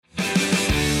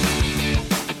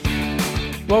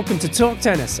Welcome to Talk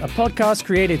Tennis, a podcast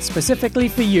created specifically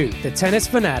for you, the tennis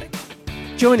fanatic.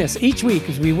 Join us each week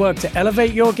as we work to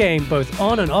elevate your game both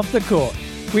on and off the court.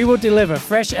 We will deliver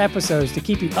fresh episodes to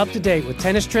keep you up to date with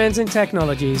tennis trends and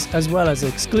technologies, as well as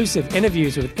exclusive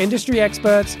interviews with industry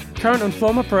experts, current and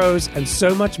former pros, and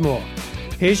so much more.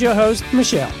 Here's your host,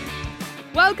 Michelle.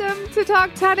 Welcome to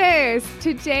Talk Tennis.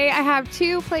 Today I have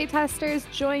two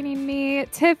playtesters joining me,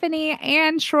 Tiffany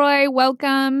and Troy.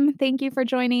 Welcome. Thank you for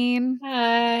joining.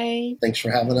 Hi. Thanks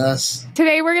for having us.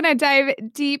 Today we're going to dive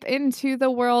deep into the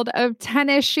world of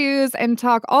tennis shoes and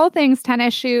talk all things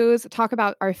tennis shoes, talk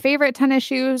about our favorite tennis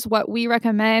shoes, what we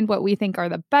recommend, what we think are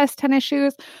the best tennis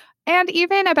shoes, and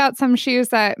even about some shoes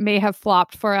that may have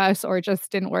flopped for us or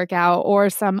just didn't work out, or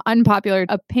some unpopular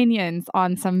opinions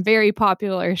on some very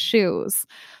popular shoes.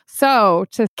 So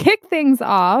to kick things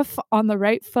off on the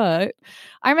right foot,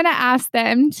 I'm going to ask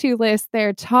them to list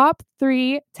their top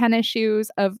 3 tennis shoes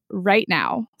of right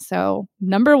now. So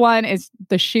number 1 is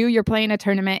the shoe you're playing a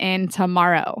tournament in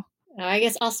tomorrow. I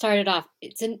guess I'll start it off.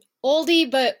 It's an oldie,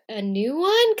 but a new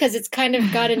one because it's kind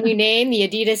of got a new name. The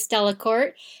Adidas Stella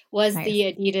Court was Nice. the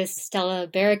Adidas Stella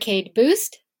Barricade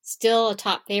Boost. Still a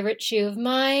top favorite shoe of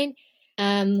mine.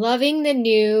 Loving the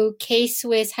new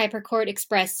K-Swiss Hypercourt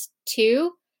Express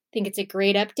 2. Think it's a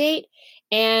great update.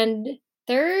 And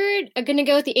third, I'm going to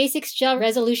go with the Asics Gel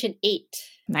Resolution 8.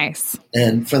 Nice.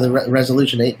 And for the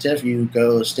Resolution 8 Tiff, you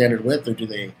go standard width, or do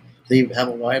they have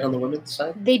a wide on the women's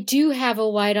side? They do have a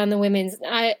wide on the women's.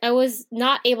 I was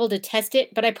not able to test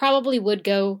it, but I probably would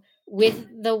go with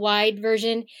the wide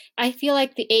version. I feel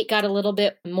like the 8 got a little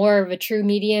bit more of a true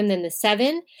medium than the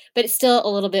 7, but it's still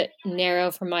a little bit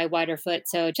narrow for my wider foot.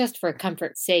 So just for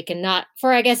comfort's sake and not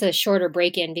for, I guess, a shorter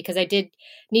break-in, because I did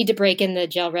need to break in the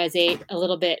Gel Res 8 a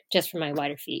little bit just for my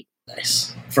wider feet.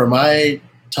 Nice. For my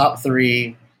top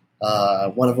 3,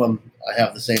 one of them I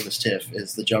have the same as Tiff,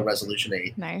 is the Gel Resolution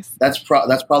 8. Nice. That's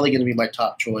probably going to be my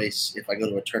top choice if I go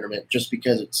to a tournament, just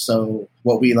because it's so,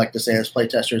 what we like to say as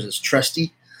playtesters, is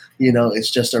trusty. You know, it's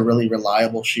just a really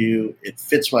reliable shoe. It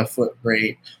fits my foot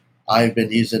great. I've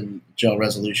been using Gel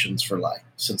Resolutions for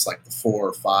since the 4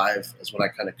 or 5 is when I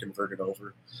kind of converted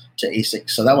over to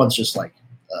Asics. So that one's just an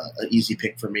easy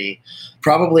pick for me.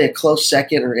 Probably a close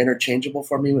second or interchangeable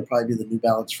for me would probably be the New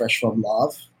Balance Fresh Foam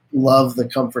Love. Love the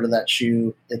comfort of that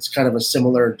shoe. It's kind of a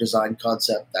similar design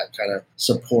concept that kind of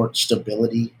supports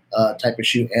stability type of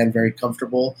shoe and very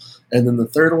comfortable. And then the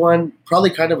third one, probably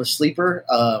kind of a sleeper.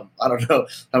 I don't know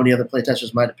how many other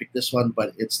playtesters might have picked this one,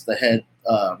 but it's the Head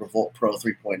Revolt Pro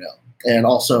 3.0. And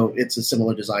also it's a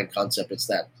similar design concept. It's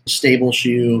that stable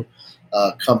shoe,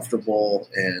 comfortable.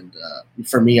 And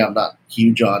for me, I'm not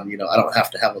huge on, I don't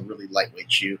have to have a really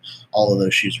lightweight shoe. All of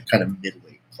those shoes are kind of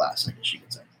midweight class, I guess you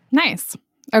could say. Nice.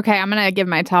 Okay, I'm going to give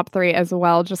my top 3 as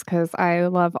well, just because I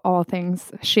love all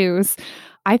things shoes.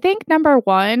 I think number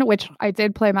 1, which I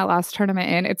did play my last tournament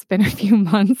in, it's been a few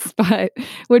months, but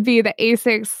would be the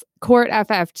Asics Court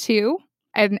FF2.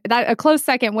 And that a close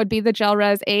second would be the Gel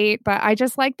Res 8, but I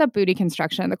just like the booty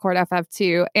construction of the Court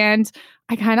FF2. And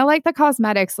I kind of like the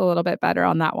cosmetics a little bit better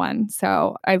on that one.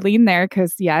 So I lean there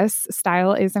because, yes,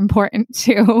 style is important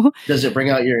too. Does it bring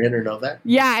out your inner Novak?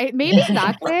 Yeah, maybe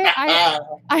that's it.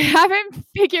 I haven't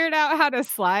figured out how to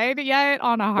slide yet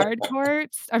on a hard court.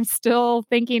 I'm still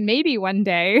thinking maybe one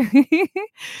day.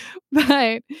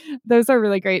 But those are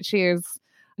really great shoes.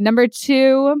 Number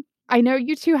 2, I know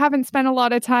you two haven't spent a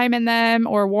lot of time in them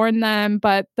or worn them,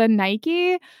 but the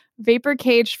Nike Vapor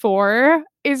Cage 4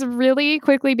 is really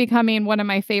quickly becoming one of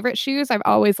my favorite shoes. I've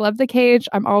always loved the cage.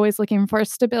 I'm always looking for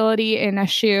stability in a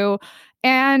shoe.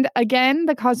 And again,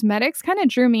 the cosmetics kind of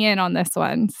drew me in on this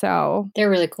one. So They're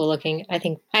really cool looking. I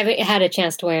think I haven't had a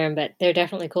chance to wear them, but they're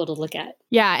definitely cool to look at.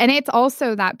 yeah, and it's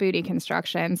also that booty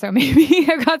construction. So maybe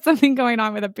I've got something going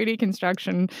on with a booty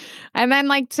construction. And then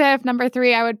Tiff, number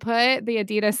 3, I would put the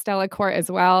Adidas Stella Court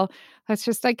as well. That's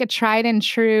just a tried and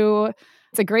true.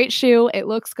 It's a great shoe. It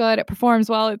looks good. It performs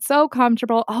well. It's so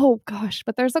comfortable. Oh gosh,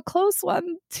 but there's a close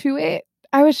one to it.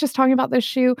 I was just talking about this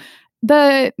shoe.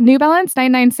 The New Balance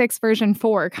 996 version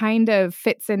 4 kind of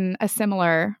fits in a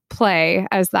similar play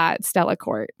as that Stella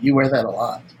Court. You wear that a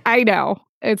lot. I know.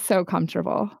 It's so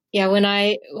comfortable. Yeah, when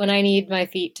I need my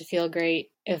feet to feel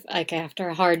great, if after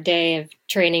a hard day of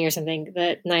training or something,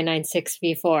 the 996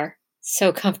 V4,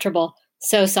 so comfortable,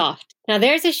 so soft. Now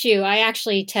there's a shoe I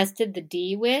actually tested the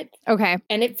D with. Okay.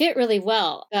 And it fit really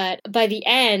well. But by the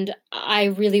end, I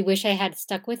really wish I had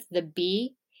stuck with the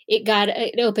B.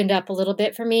 It opened up a little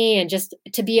bit for me, and just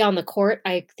to be on the court,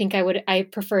 I think I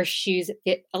prefer shoes that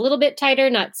fit a little bit tighter,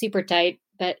 not super tight,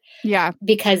 but Yeah.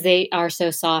 because they are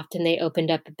so soft and they opened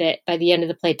up a bit by the end of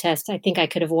the play test, I think I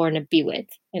could have worn a B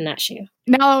width in that shoe.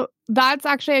 Now, that's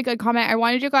actually a good comment. I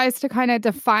wanted you guys to kind of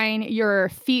define your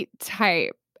feet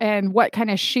type and what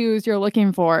kind of shoes you're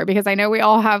looking for, because I know we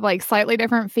all have like slightly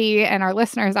different feet, and our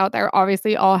listeners out there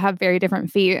obviously all have very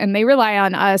different feet, and they rely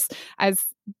on us as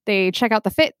they check out the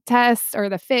fit test or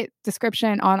the fit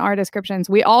description on our descriptions.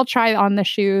 We all try on the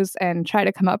shoes and try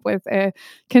to come up with a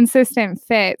consistent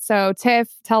fit. So Tiff,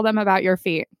 tell them about your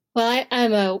feet. Well,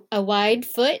 I'm a wide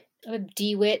foot, a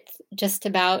D width, just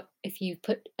about. If you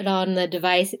put it on the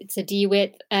device, it's a D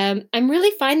width. I'm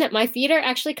really fine that my feet are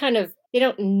actually they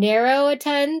don't narrow a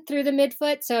ton through the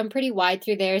midfoot, so I'm pretty wide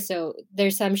through there. So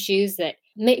there's some shoes that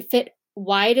may fit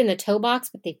wide in the toe box,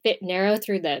 but they fit narrow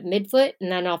through the midfoot,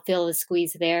 and then I'll feel the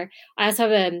squeeze there. I also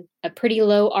have a pretty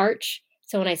low arch,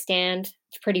 so when I stand,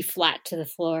 it's pretty flat to the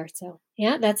floor. So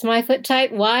yeah, that's my foot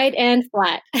type, wide and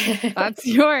flat. That's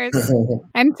yours.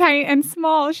 And tight and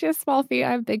small. She has small feet.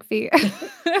 I have big feet.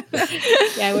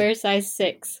 Yeah, I wear size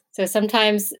 6. So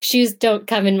sometimes shoes don't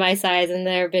come in my size, and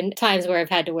there have been times where I've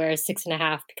had to wear a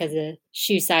 6.5 because the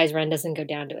shoe size run doesn't go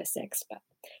down to a 6. But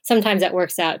sometimes that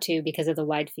works out too because of the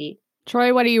wide feet.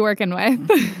 Troy, what are you working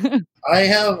with? I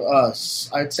have,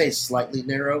 I'd say, slightly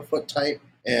narrow foot type.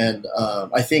 And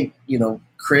I think,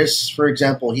 Chris, for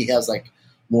example, he has like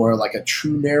more like a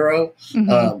true narrow.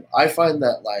 Mm-hmm. I find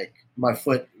that like my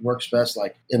foot works best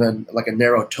like in a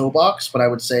narrow toe box, but I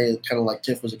would say kind of like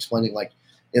Tiff was explaining, like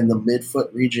in the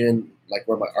midfoot region, like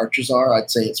where my arches are,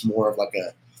 I'd say it's more of like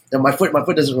my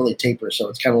foot doesn't really taper. So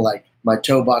it's kind of like my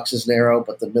toe box is narrow,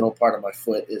 but the middle part of my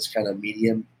foot is kind of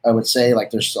medium. I would say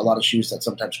like there's a lot of shoes that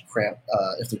sometimes cramp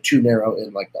if they're too narrow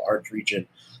in like the arch region.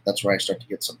 That's where I start to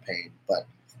get some pain. But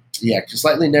yeah,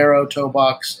 slightly narrow toe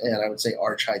box, and I would say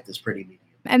arch height is pretty medium.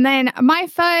 And then my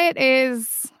foot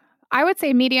is, I would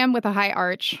say, medium with a high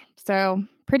arch. So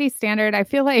pretty standard. I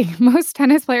feel like most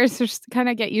tennis players just kind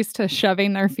of get used to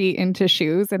shoving their feet into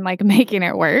shoes and like making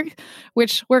it work,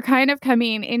 which we're kind of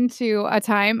coming into a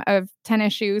time of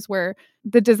tennis shoes where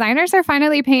the designers are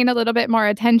finally paying a little bit more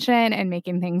attention and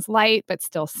making things light, but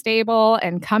still stable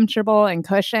and comfortable and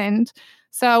cushioned.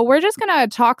 So we're just going to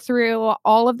talk through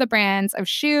all of the brands of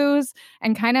shoes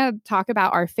and kind of talk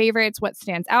about our favorites, what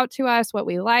stands out to us, what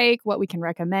we like, what we can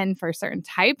recommend for certain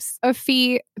types of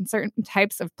feet and certain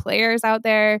types of players out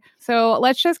there. So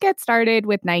let's just get started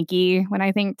with Nike. When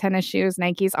I think tennis shoes,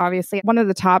 Nike's obviously one of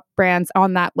the top brands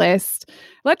on that list.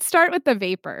 Let's start with the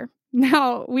Vapor.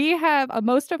 Now,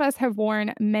 most of us have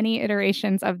worn many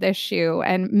iterations of this shoe,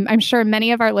 and I'm sure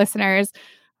many of our listeners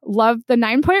love the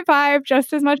 9.5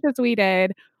 just as much as we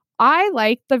did. I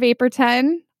like the Vapor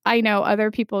 10. I know other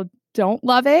people don't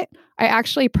love it. I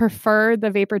actually prefer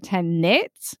the Vapor 10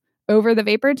 knit over the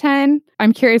Vapor 10.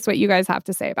 I'm curious what you guys have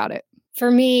to say about it. For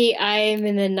me, I'm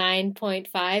in the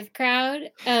 9.5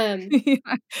 crowd.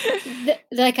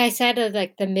 Like I said,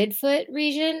 like the midfoot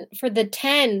region. For the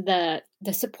 10, the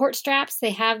support straps, they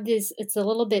have this, it's a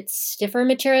little bit stiffer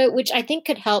material, which I think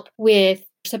could help with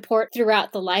support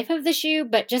throughout the life of the shoe.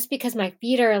 But just because my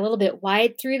feet are a little bit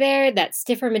wide through there, that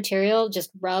stiffer material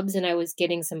just rubs and I was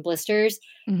getting some blisters.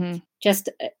 Mm-hmm.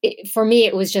 For me,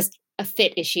 it was just a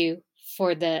fit issue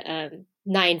for the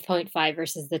 9.5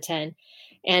 versus the 10.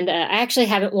 And I actually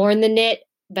haven't worn the knit,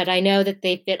 but I know that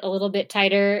they fit a little bit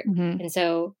tighter. Mm-hmm. And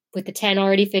so with the 10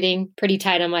 already fitting pretty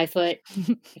tight on my foot,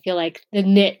 I feel like the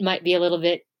knit might be a little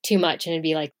bit too much, and it'd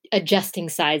be like adjusting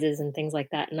sizes and things like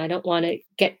that. And I don't want to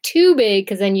get too big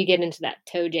because then you get into that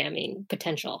toe jamming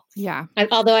potential. Yeah.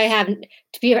 Although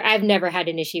I've never had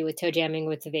an issue with toe jamming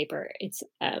with the Vapor. It's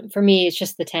for me, it's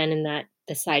just the 10 and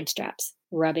the side straps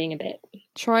rubbing a bit.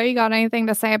 Troy, you got anything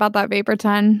to say about that Vapor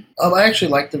 10? I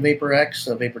actually like the Vapor X,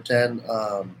 the Vapor 10.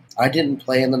 I didn't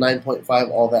play in the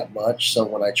 9.5 all that much, so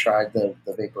when I tried the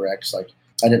Vapor X, like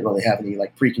I didn't really have any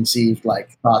like preconceived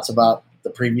like thoughts about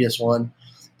the previous one.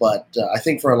 But I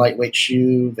think for a lightweight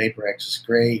shoe, Vapor X is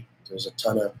great. There's a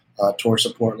ton of tour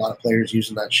support, a lot of players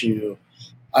using that shoe.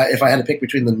 If I had to pick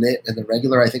between the knit and the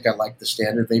regular, I think I like the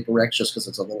standard Vapor X just because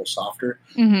it's a little softer.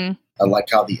 Mm-hmm. I like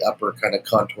how the upper kind of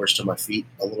contours to my feet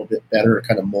a little bit better. It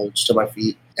kind of molds to my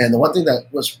feet. And the one thing that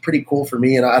was pretty cool for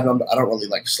me, and I don't really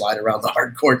like slide around the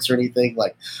hard courts or anything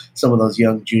like some of those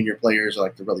young junior players or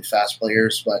like the really fast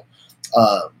players, but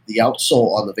the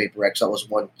outsole on the Vapor X, that was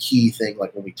one key thing.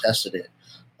 Like when we tested it,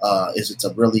 it's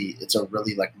a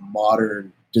really like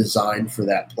modern design for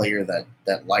that player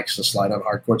that likes to slide on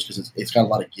hard courts because it's got a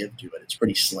lot of give to it. It's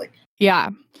pretty slick.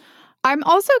 Yeah. I'm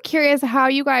also curious how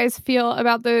you guys feel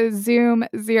about the Zoom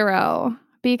Zero,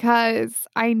 because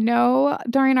I know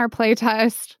during our play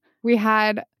test, We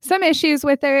had some issues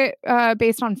with it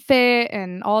based on fit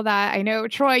and all that. I know,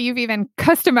 Troy, you've even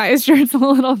customized yours a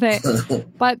little bit.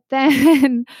 But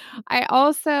then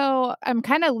I'm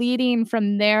kind of leading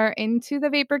from there into the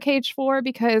Vapor Cage 4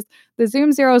 because the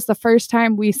Zoom Zero is the first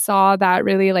time we saw that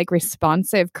really like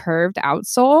responsive curved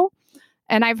outsole.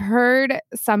 And I've heard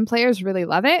some players really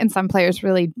love it and some players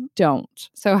really don't.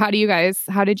 So how did you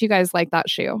guys like that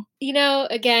shoe?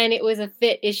 Again, it was a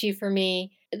fit issue for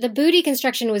me. The booty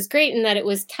construction was great in that it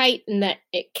was tight and that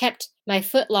it kept my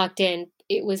foot locked in.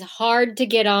 It was hard to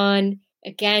get on.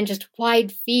 Again, just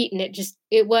wide feet. And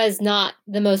it was not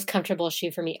the most comfortable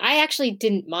shoe for me. I actually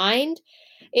didn't mind.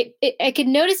 I could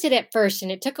notice it at first, and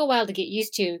it took a while to get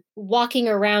used to walking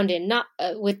around in, not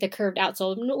with the curved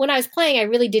outsole. When I was playing, I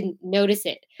really didn't notice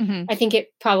it. Mm-hmm. I think it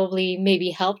probably maybe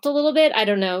helped a little bit. I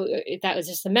don't know if that was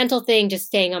just a mental thing, just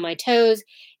staying on my toes.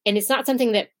 And it's not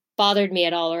something that bothered me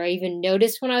at all, or I even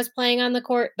noticed when I was playing on the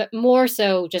court, but more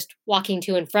so just walking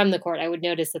to and from the court, I would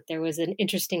notice that there was an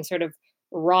interesting sort of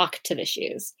rock to the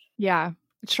shoes. Yeah.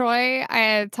 Troy,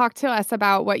 talk to us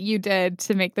about what you did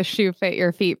to make the shoe fit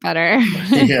your feet better.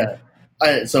 Yeah.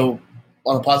 So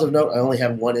on a positive note, I only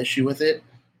have one issue with it.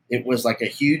 It was like a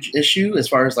huge issue as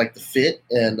far as like the fit.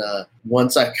 And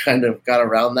once I kind of got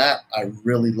around that, I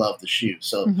really loved the shoe.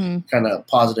 So kind of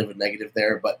positive and negative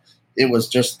there. But it was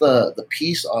just the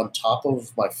piece on top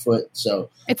of my foot. So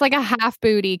it's like a half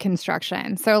booty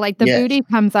construction. So like the booty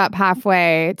comes up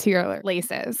halfway to your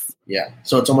laces. Yeah.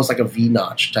 So it's almost like a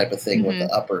V-notch type of thing with the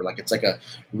upper. Like it's like a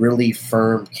really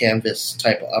firm canvas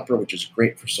type of upper, which is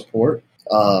great for support.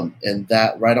 And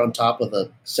that right on top of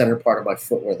the center part of my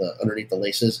foot where underneath the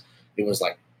laces, it was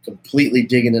like completely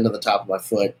digging into the top of my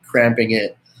foot, cramping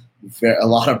it. A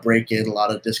lot of break-in, a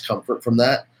lot of discomfort from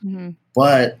that. Mm-hmm.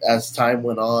 But as time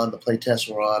went on, the play tests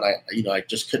were on, I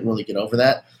just couldn't really get over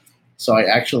that. So I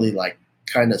actually like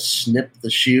kind of snipped the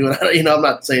shoe. And I'm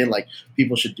not saying like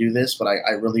people should do this, but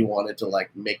I really wanted to like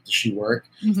make the shoe work.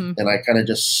 Mm-hmm. And I kind of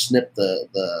just snipped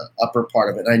the upper part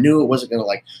of it. And I knew it wasn't going to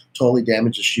like totally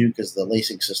damage the shoe because the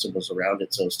lacing system was around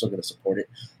it. So it was still going to support it.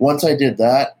 Once I did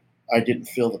that, I didn't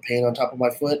feel the pain on top of my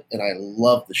foot. And I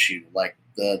loved the shoe. Like,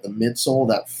 the midsole,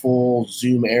 that full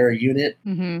Zoom Air unit.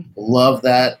 Love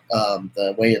that.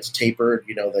 The way it's tapered,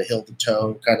 the heel to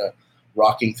toe kind of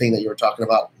rocking thing that you were talking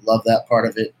about. Love that part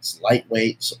of it. It's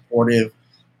lightweight, supportive.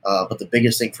 But the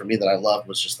biggest thing for me that I loved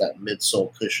was just that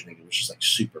midsole cushioning. It was just like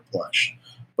super plush.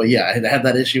 But yeah, I had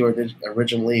that issue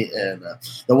originally. And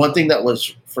the one thing that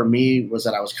was for me was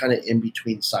that I was kind of in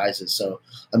between sizes. So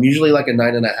I'm usually like a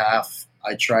 9.5.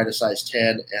 I tried a size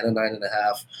 10 and a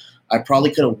 9.5. I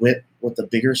probably could have went with the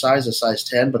bigger size, a size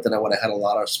 10, but then I would have had a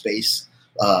lot of space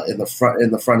in the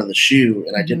front of the shoe,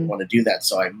 and I didn't want to do that.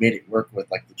 So I made it work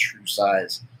with like the true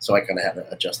size. So I kind of had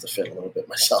to adjust the fit a little bit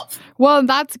myself. Well,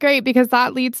 that's great because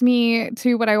that leads me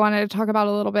to what I wanted to talk about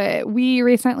a little bit. We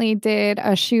recently did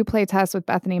a shoe play test with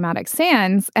Bethany Maddox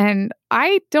Sands, and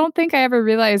I don't think I ever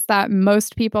realized that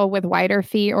most people with wider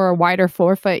feet or a wider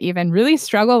forefoot even really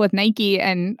struggle with Nike.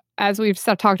 And as we've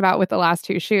talked about with the last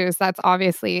two shoes, that's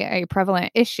obviously a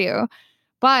prevalent issue.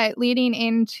 But leading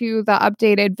into the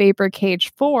updated Vapor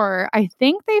Cage 4, I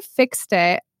think they fixed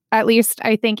it. At least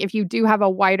I think if you do have a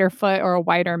wider foot or a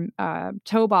wider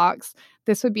toe box,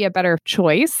 this would be a better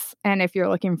choice. And if you're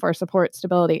looking for support,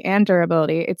 stability, and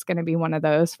durability, it's going to be one of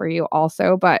those for you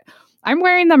also. But I'm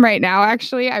wearing them right now,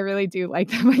 actually. I really do like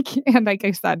them. And like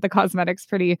I said, the cosmetics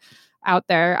pretty out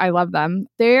there. I love them.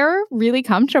 They're really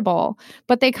comfortable,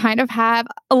 but they kind of have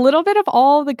a little bit of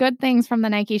all the good things from the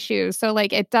Nike shoes. So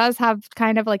like it does have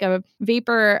kind of like a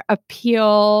vapor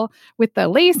appeal with the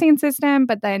lacing system,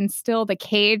 but then still the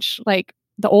cage, like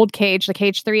the old cage, the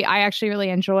Cage 3, I actually really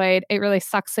enjoyed. It really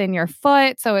sucks in your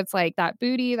foot. So it's like that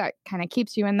booty that kind of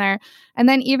keeps you in there. And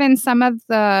then even some of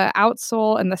the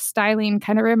outsole and the styling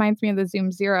kind of reminds me of the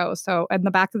Zoom Zero. So and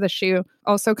the back of the shoe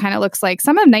also kind of looks like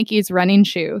some of Nike's running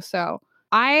shoe. So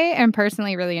I am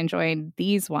personally really enjoying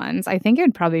these ones. I think it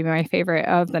would probably be my favorite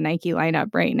of the Nike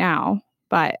lineup right now.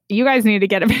 But you guys need to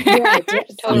get a pair. Yeah,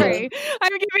 totally. Sorry,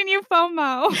 I'm giving you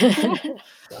FOMO.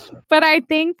 But I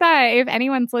think that if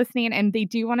anyone's listening and they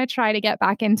do want to try to get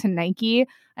back into Nike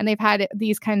and they've had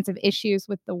these kinds of issues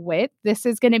with the width, this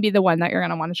is going to be the one that you're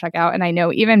going to want to check out. And I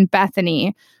know even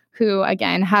Bethany, who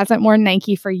again hasn't worn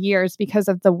Nike for years because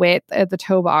of the width of the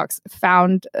toe box,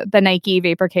 found the Nike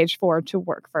Vapor Cage 4 to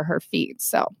work for her feet.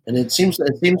 So, and it seems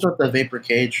with the Vapor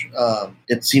Cage,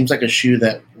 it seems like a shoe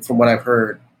that, from what I've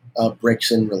heard,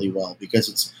 breaks in really well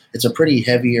because it's a pretty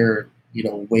heavier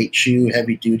weight shoe,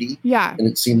 heavy duty. Yeah. And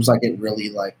it seems like it really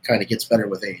like kind of gets better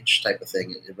with age type of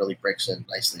thing. It really breaks in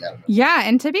nicely. I don't know. Yeah.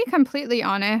 And to be completely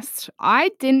honest,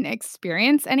 I didn't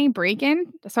experience any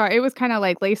break-in. So it was kind of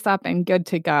like laced up and good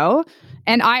to go.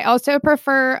 And I also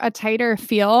prefer a tighter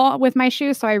feel with my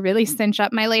shoes. So I really cinch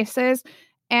up my laces.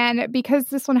 And because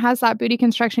this one has that booty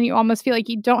construction, you almost feel like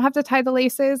you don't have to tie the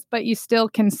laces, but you still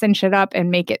can cinch it up and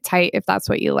make it tight if that's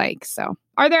what you like. So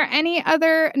are there any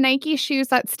other Nike shoes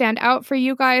that stand out for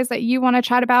you guys that you want to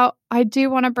chat about? I do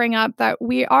want to bring up that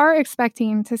we are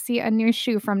expecting to see a new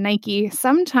shoe from Nike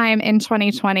sometime in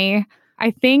 2020.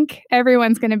 I think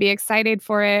everyone's going to be excited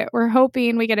for it. We're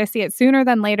hoping we get to see it sooner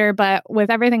than later, but with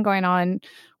everything going on,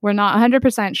 we're not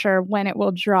 100% sure when it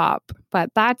will drop,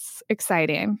 but that's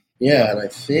exciting. Yeah, and I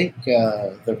think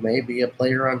there may be a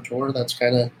player on tour that's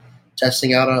kind of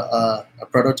testing out a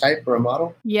prototype or a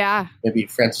model. Yeah. Maybe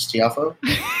Francis Tiafoe.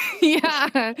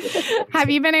 Yeah. Have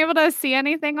you been able to see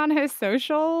anything on his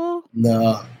social?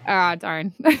 No. Ah,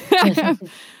 darn.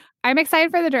 I'm excited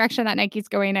for the direction that Nike's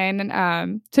going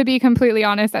in. To be completely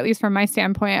honest, at least from my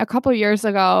standpoint, a couple years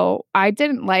ago, I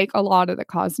didn't like a lot of the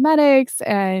cosmetics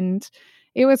and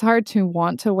it was hard to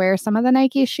want to wear some of the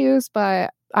Nike shoes,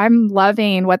 but I'm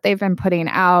loving what they've been putting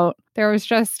out. There was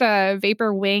just a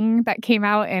Vapor Wing that came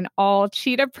out in all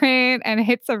cheetah print and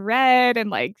hits of red, and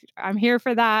like I'm here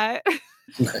for that.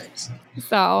 Nice.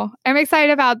 So I'm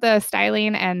excited about the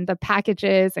styling and the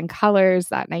packages and colors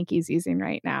that Nike's using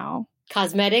right now.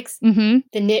 Cosmetics, Mm-hmm.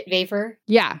 the knit vapor.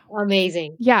 Yeah.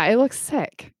 Amazing. Yeah, it looks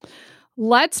sick.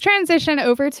 Let's transition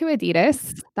over to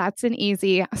Adidas. That's an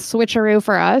easy switcheroo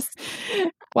for us.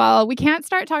 Well, we can't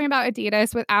start talking about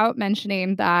Adidas without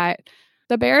mentioning that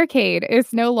the Barricade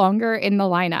is no longer in the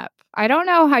lineup. I don't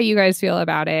know how you guys feel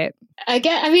about it.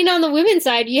 I mean, on the women's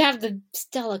side, you have the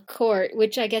Stella Court,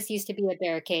 which I guess used to be a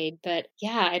Barricade. But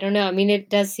yeah, I don't know. I mean, it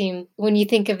does seem, when you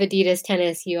think of Adidas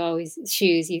tennis,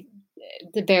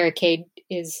 the Barricade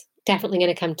is definitely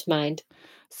going to come to mind.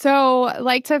 So,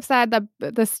 like Tiff said,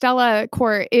 the Stella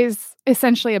Court is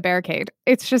essentially a Barricade.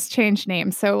 It's just changed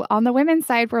names. So on the women's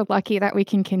side, we're lucky that we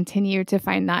can continue to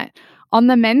find that. On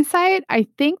the men's side, I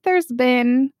think there's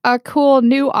been a cool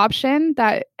new option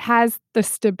that has the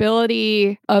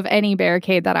stability of any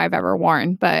Barricade that I've ever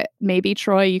worn. But maybe,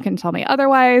 Troy, you can tell me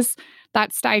otherwise.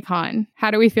 That's Stycon. How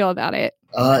do we feel about it?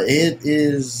 It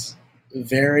is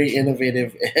very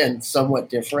innovative and somewhat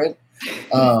different.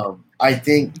 I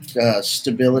think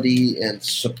stability and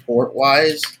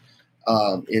support-wise,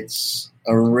 it's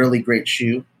a really great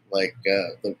shoe. Like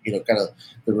kind of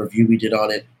the review we did on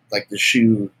it, like the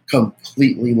shoe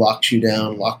completely locks you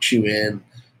down, locks you in,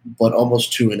 but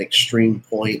almost to an extreme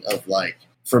point of like,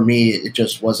 for me, it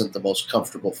just wasn't the most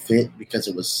comfortable fit because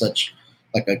it was such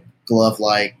like a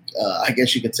glove-like, I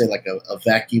guess you could say like a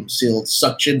vacuum-sealed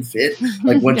suction fit.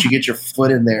 Like once you get your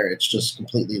foot in there, it's just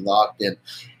completely locked in.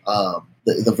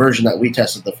 The version that we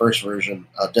tested, the first version,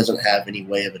 doesn't have any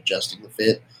way of adjusting the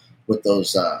fit with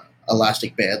those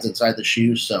elastic bands inside the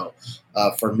shoe. So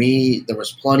for me, there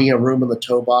was plenty of room in the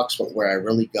toe box, but where I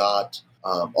really got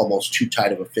almost too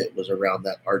tight of a fit was around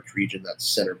that arch region, that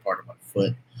center part of my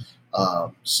foot.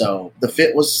 So the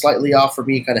fit was slightly off for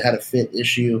me, kind of had a fit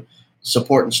issue.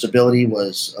 Support and stability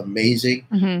was amazing.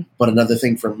 Mm-hmm. But another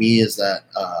thing for me is that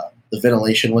the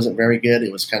ventilation wasn't very good.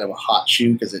 It was kind of a hot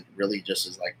shoe because it really just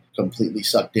is like completely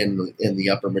sucked in the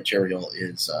upper material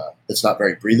is it's not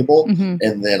very breathable. Mm-hmm.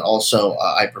 And then also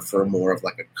I prefer more of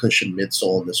like a cushion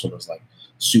midsole, and this one was like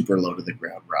super low to the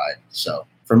ground ride. So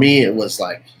for me, it was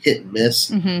like hit and miss.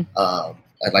 Mm-hmm.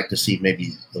 I'd like to see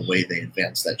maybe the way they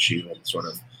advance that shoe and sort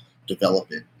of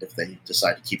develop it if they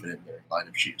decide to keep it in their line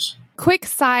of shoes. Quick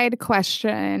side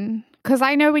question, because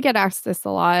I know we get asked this a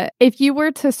lot. If you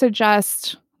were to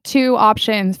suggest two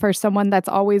options for someone that's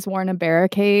always worn a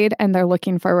Barricade and they're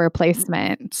looking for a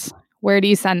replacement, where do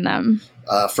you send them?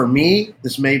 For me,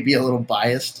 this may be a little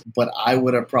biased, but I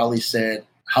would have probably said,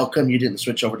 how come you didn't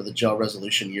switch over to the Gel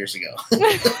Resolution years ago?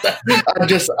 I'm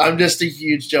just a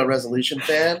huge Gel Resolution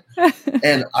fan.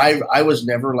 And I was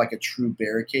never like a true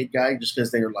Barricade guy just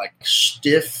because they were like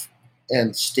stiff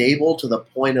and stable to the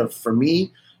point of, for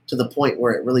me, to the point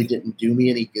where it really didn't do me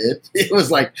any good. It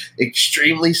was like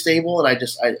extremely stable, and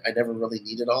I never really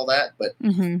needed all that.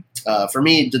 But for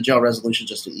me, the Gel Resolution is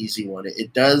just an easy one.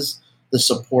 It does the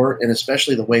support, and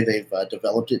especially the way they've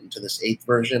developed it into this 8th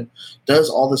version, does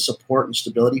all the support and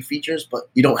stability features, but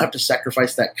you don't have to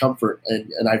sacrifice that comfort.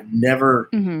 And I've never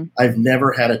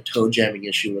had a toe jamming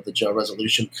issue with the Gel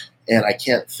Resolution, and I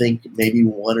can't think maybe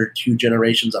 1 or 2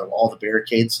 generations out of all the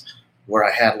Barricades where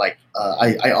I had like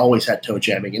I always had toe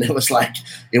jamming, and it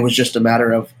was just a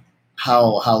matter of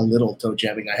how little toe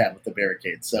jamming I had with the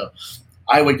Barricade. So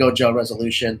I would go Gel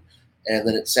Resolution. And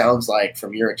then it sounds like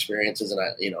from your experiences, and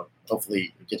I,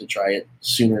 hopefully you get to try it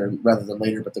sooner rather than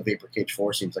later, but the Vapor Cage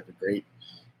 4 seems like a great,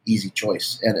 easy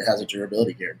choice, and it has a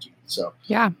durability guarantee. So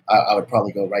yeah, I would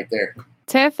probably go right there.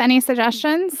 Tiff, any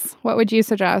suggestions? What would you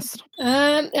suggest?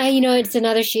 It's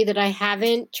another shoe that I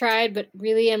haven't tried, but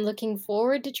really I'm looking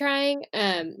forward to trying.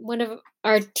 One of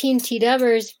our Team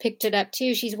T-Dubbers picked it up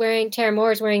too. Tara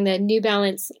Moore is wearing the New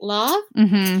Balance Love.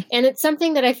 Mm-hmm. And it's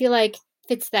something that I feel like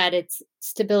fits that. It's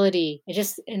stability.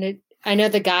 I know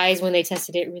the guys, when they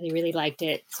tested it, really, really liked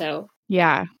it. So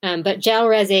yeah. But Gel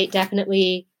Res 8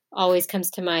 definitely always comes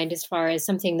to mind as far as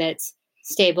something that's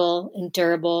stable and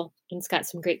durable, and it's got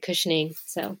some great cushioning.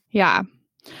 So yeah.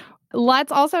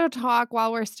 Let's also talk,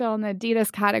 while we're still in the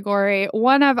Adidas category,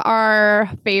 one of our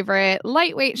favorite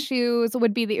lightweight shoes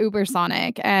would be the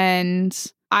Ubersonic. And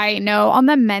I know on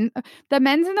the men's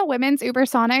and the women's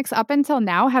Ubersonics up until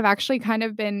now have actually kind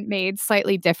of been made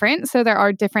slightly different. So there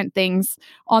are different things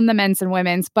on the men's and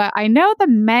women's, but I know the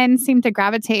men seem to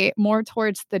gravitate more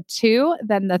towards the 2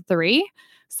 than the 3.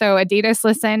 So Adidas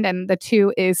listened, and the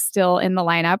 2 is still in the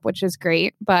lineup, which is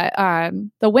great. But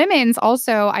the women's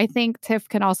also, I think Tiff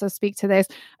can also speak to this.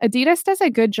 Adidas does a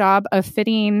good job of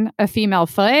fitting a female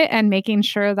foot and making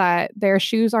sure that their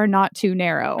shoes are not too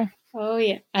narrow. Oh,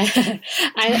 yeah.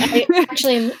 I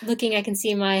actually am looking. I can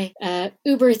see my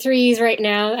Uber 3s right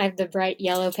now. I have the bright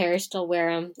yellow pair. Still wear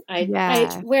them.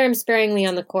 I wear them sparingly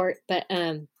on the court, but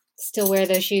still wear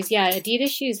those shoes. Yeah, Adidas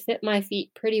shoes fit my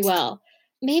feet pretty well.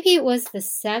 Maybe it was the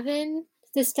 7,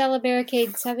 the Stella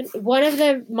Barricade 7. One of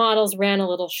the models ran a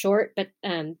little short, but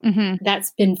that's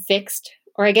been fixed.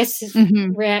 Or I guess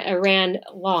ran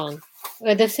long.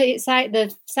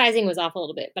 The sizing was off a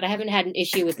little bit, but I haven't had an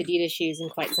issue with Adidas shoes in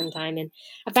quite some time, and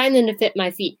I find them to fit my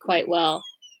feet quite well.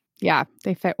 Yeah,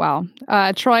 they fit well.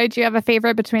 Troy, do you have a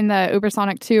favorite between the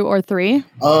Ubersonic 2 or 3?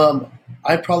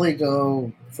 I'd probably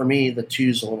go, for me, the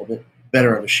 2's a little bit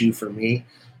better of a shoe for me.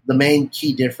 The main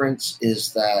key difference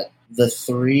is that the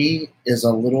 3 is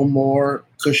a little more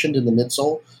cushioned in the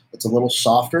midsole. It's a little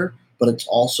softer, but it's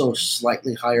also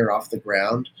slightly higher off the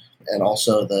ground. And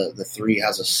also the 3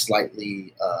 has a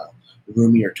slightly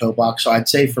roomier toe box. So I'd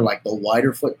say for like the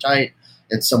wider foot type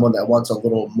and someone that wants a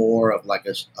little more of like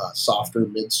a softer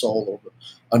midsole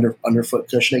or underfoot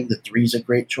cushioning, the 3 is a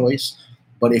great choice.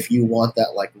 But if you want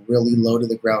that like really low to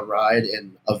the ground ride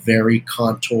and a very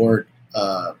contoured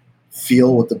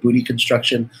feel with the booty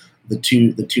construction, the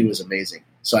 2 is amazing.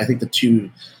 So I think the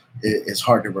 2 is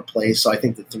hard to replace. So I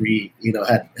think the 3,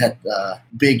 had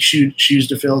big shoes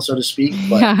to fill, so to speak.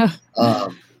 But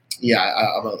I'm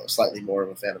slightly more of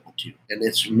a fan of the 2, and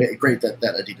it's great that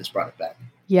Adidas brought it back.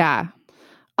 Yeah.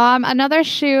 Another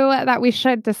shoe that we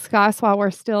should discuss while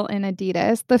we're still in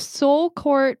Adidas, the Sole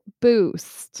Court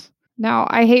Boost. Now,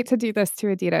 I hate to do this to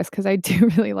Adidas because I do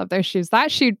really love their shoes.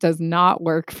 That shoe does not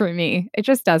work for me. It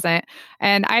just doesn't.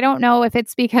 And I don't know if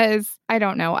it's because, I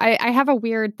have a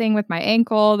weird thing with my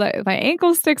ankle, that my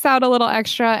ankle sticks out a little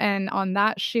extra. And on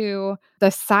that shoe,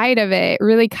 the side of it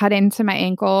really cut into my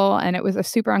ankle. And it was a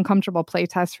super uncomfortable play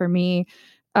test for me.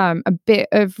 A bit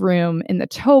of room in the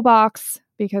toe box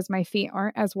because my feet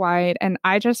aren't as wide. And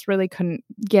I just really couldn't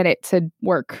get it to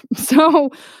work. So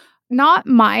not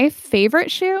my favorite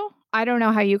shoe. I don't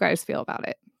know how you guys feel about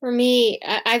it. For me,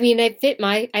 I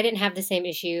didn't have the same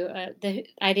issue.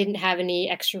 I didn't have any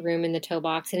extra room in the toe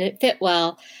box, and it fit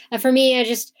well. For me, I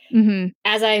just,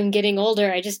 as I'm getting older,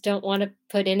 I just don't want to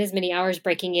put in as many hours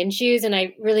breaking in shoes. And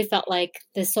I really felt like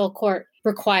the Sole Court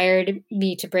required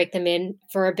me to break them in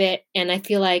for a bit. And I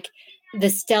feel like the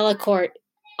Stella Court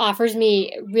offers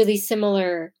me really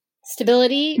similar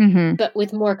stability, but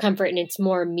with more comfort, and it's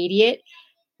more immediate.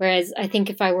 Whereas I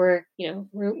think if I were,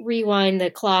 rewind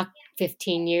the clock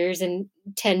 15 years and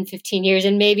 10, 15 years,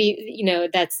 and maybe,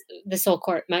 that's the Sole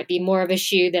Court might be more of a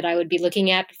shoe that I would be looking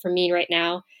at. For me right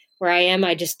now, where I am,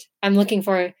 I'm looking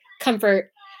for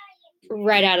comfort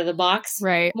right out of the box,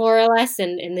 right? More or less.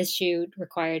 And this shoe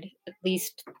required at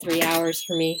least 3 hours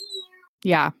for me.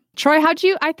 Yeah. Troy, I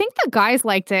think the guys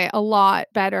liked it a lot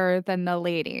better than the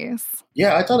ladies.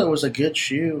 Yeah, I thought it was a good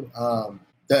shoe.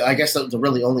 I guess the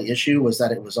really only issue was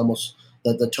that it was almost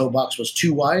the toe box was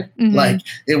too wide. Like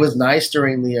it was nice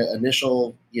during the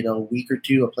initial, week or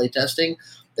two of play testing.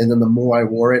 And then the more I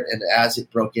wore it and as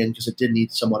it broke in, because it did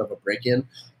need somewhat of a break in,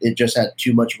 it just had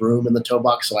too much room in the toe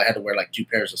box. So I had to wear like 2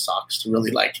 pairs of socks to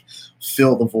really like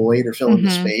fill the void or fill in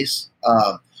the space.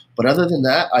 But other than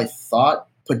that, I thought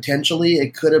potentially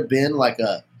it could have been like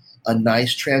a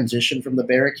nice transition from the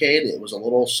Barricade. It was a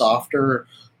little softer,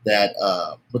 that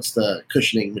what's the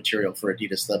cushioning material for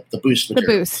Adidas? The Boost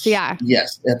material. The Boost, yeah.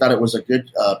 Yes, I thought it was a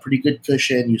good, pretty good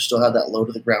cushion. You still had that low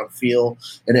to the ground feel,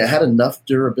 and it had enough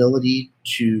durability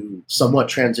to somewhat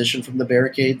transition from the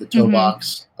Barricade, the toe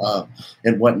box,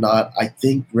 and whatnot. I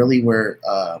think really where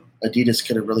Adidas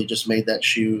could have really just made that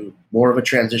shoe more of a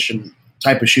transition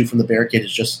type of shoe from the Barricade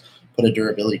is just put a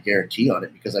durability guarantee on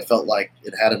it, because I felt like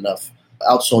it had enough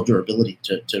outsole durability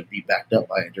to be backed up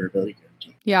by a durability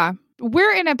guarantee. Yeah.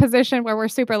 We're in a position where we're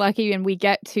super lucky and we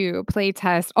get to play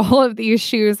test all of these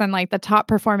shoes and like the top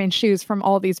performing shoes from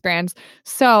all these brands.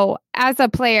 So as a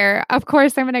player, of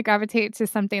course, I'm going to gravitate to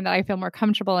something that I feel more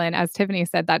comfortable in. As Tiffany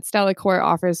said, that Stella Core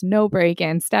offers no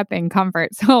break-in, step-in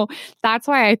comfort. So that's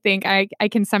why I think I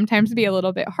can sometimes be a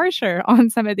little bit harsher on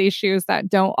some of these shoes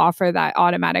that don't offer that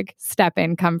automatic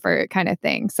step-in comfort kind of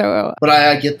thing. So, but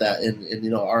I get that. And you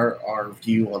know, our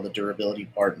view on the durability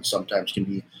part and sometimes can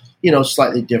be, you know,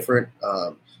 slightly different.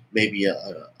 Maybe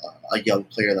a young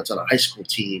player that's on a high school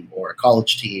team or a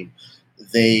college team,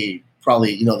 they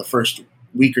probably, you know, the first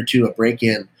week or two of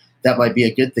break-in, that might be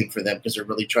a good thing for them because they're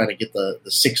really trying to get the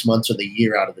 6 months or the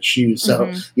year out of the shoe.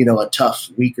 So, you know, a tough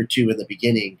week or two in the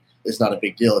beginning is not a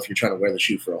big deal if you're trying to wear the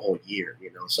shoe for a whole year,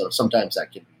 you know. So sometimes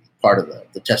that can be part of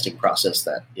the testing process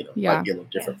that, you know, might be a little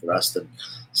different for us than,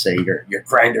 say, your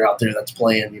grinder out there that's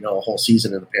playing, you know, a whole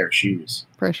season in a pair of shoes.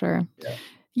 For sure.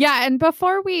 Yeah, and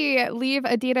before we leave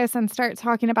Adidas and start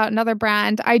talking about another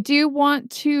brand, I do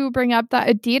want to bring up that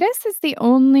Adidas is the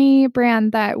only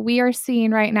brand that we are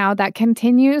seeing right now that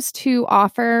continues to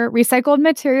offer recycled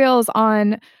materials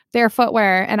on their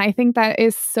footwear. And I think that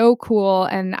is so cool.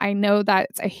 And I know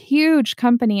that's a huge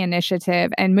company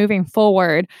initiative. And moving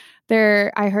forward,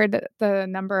 I heard the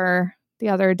number the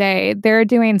other day, they're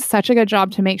doing such a good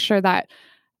job to make sure that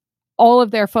all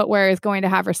of their footwear is going to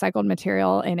have recycled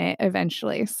material in it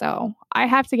eventually. So I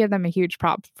have to give them a huge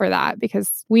prop for that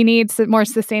because we need some more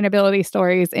sustainability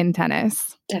stories in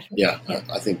tennis. Definitely. Yeah,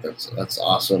 I think that's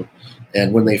awesome.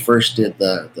 And when they first did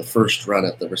the first run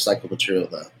at the recycled material,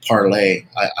 the Parlay,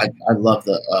 I love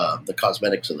the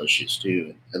cosmetics of those shoes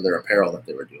too, and their apparel that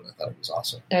they were doing. I thought it was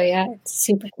awesome. Oh yeah, it's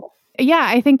super cool. Yeah,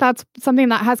 I think that's something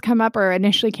that has come up or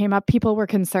initially came up. People were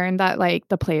concerned that like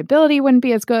the playability wouldn't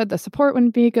be as good, the support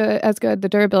wouldn't be as good, the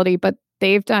durability, but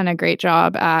they've done a great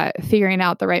job at figuring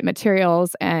out the right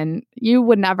materials, and you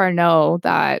would never know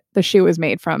that the shoe was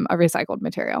made from a recycled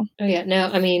material. Oh yeah,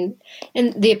 no, I mean,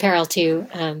 and the apparel too.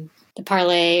 The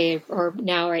Parlay, or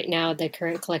right now, the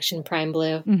current collection Prime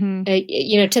Blue.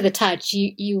 You know, to the touch,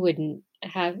 you wouldn't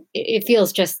have. It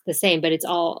feels just the same, but it's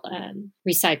all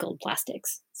recycled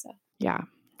plastics. So yeah,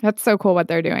 that's so cool what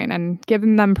they're doing, and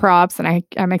giving them props. And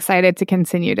I'm excited to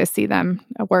continue to see them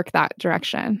work that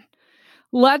direction.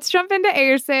 Let's jump into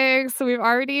ASICS. So we've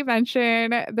already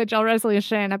mentioned the gel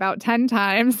resolution about 10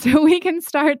 times, so we can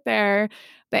start there.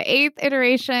 The 8th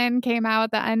iteration came out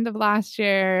at the end of last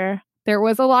year. There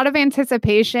was a lot of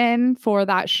anticipation for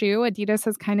that shoe. Adidas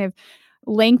has kind of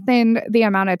lengthened the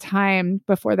amount of time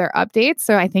before their updates.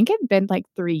 So I think it'd been like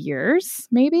 3 years,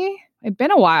 maybe. It'd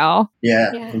been a while.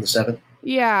 Yeah. From the 7th.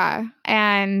 Yeah.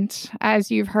 And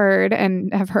as you've heard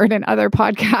and have heard in other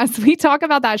podcasts, we talk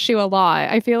about that shoe a lot.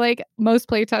 I feel like most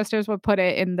playtesters would put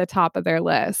it in the top of their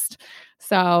list.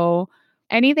 So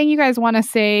anything you guys want to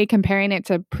say comparing it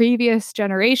to previous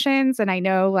generations? And I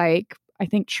know, like, I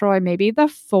think, Troy, maybe the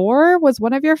 4 was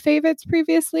one of your favorites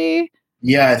previously.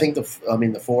 Yeah, I think the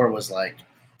 4 was like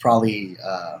probably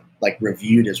like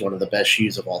reviewed as one of the best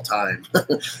shoes of all time.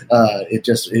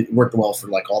 It worked well for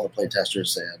like all the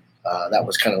playtesters, and that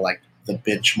was kind of like the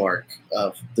benchmark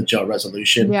of the gel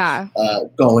resolution. Yeah.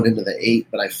 Going into the 8,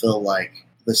 but I feel like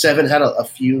the 7 had a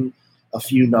few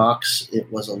knocks.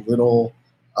 It was a little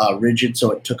rigid,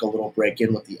 so it took a little break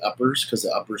in with the uppers because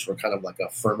the uppers were kind of like a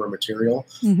firmer material,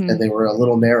 and they were a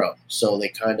little narrow, so they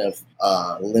kind of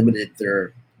limited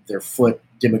their foot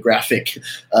demographic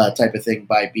type of thing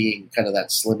by being kind of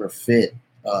that slimmer fit.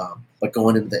 But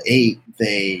going into the 8,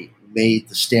 they made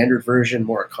the standard version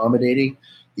more accommodating,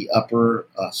 the upper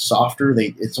softer.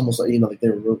 It's almost like, you know, like they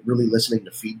were really listening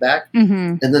to feedback.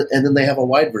 And then they have a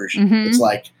wide version. It's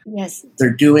like, yes, they're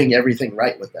doing everything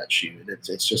right with that shoe, and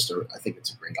it's just I think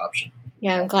it's a great option.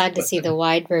 Yeah, I'm glad to see the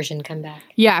wide version come back.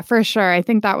 Yeah, for sure. I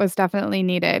think that was definitely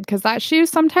needed because that shoe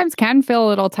sometimes can feel a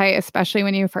little tight, especially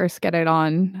when you first get it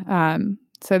on.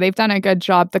 So they've done a good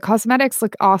job. The cosmetics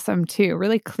look awesome too.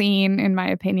 Really clean, in my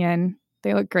opinion.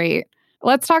 They look great.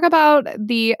 Let's talk about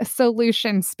the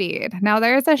Solution Speed. Now,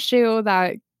 there's a shoe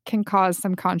that can cause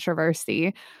some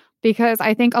controversy because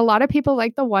I think a lot of people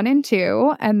like the 1 and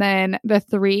 2, and then the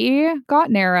 3 got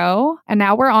narrow, and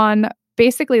now we're on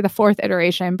basically the fourth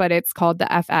iteration, but it's called the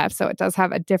FF. So it does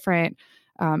have a different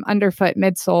underfoot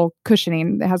midsole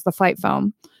cushioning. It has the flight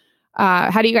foam.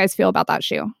 How do you guys feel about that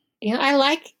shoe? I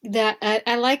like that.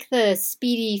 I like the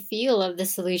speedy feel of the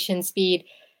Solution Speed.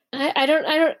 I don't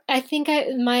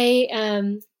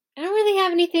really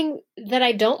have anything that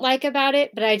I don't like about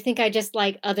it, but I think I just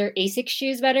like other ASICS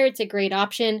shoes better. It's a great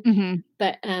option. Mm-hmm.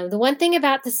 But the one thing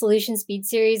about the Solution Speed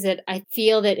series that I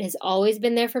feel that has always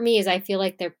been there for me is I feel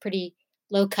like they're pretty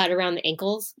low cut around the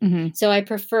ankles. Mm-hmm. So I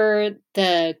prefer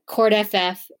the Court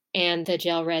FF and the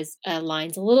Gel Res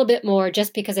lines a little bit more,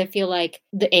 just because I feel like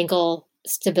the ankle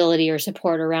stability or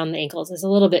support around the ankles is a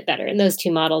little bit better in those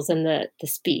two models than the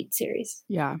Speed series.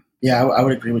 Yeah. Yeah, I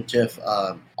would agree with Tiff.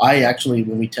 I actually,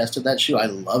 when we tested that shoe, I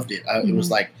loved it. It was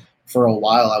like, for a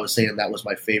while, I was saying that was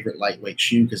my favorite lightweight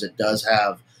shoe because it does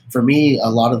have, for me, a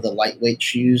lot of the lightweight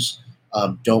shoes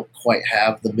don't quite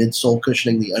have the midsole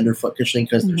cushioning, the underfoot cushioning,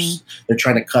 because they're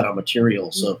trying to cut on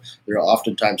material. So they're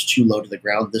oftentimes too low to the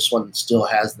ground. This one still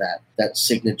has that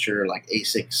signature like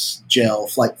ASICS gel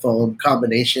flight foam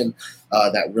combination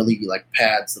that really like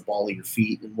pads the ball of your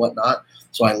feet and whatnot.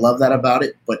 So I love that about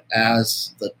it. But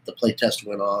as the play test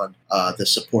went on, the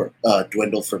support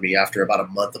dwindled for me after about a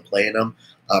month of playing them.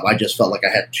 I just felt like I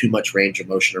had too much range of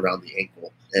motion around the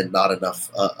ankle and not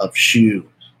enough of shoe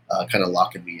kind of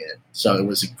locking me in. So it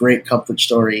was a great comfort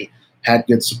story, had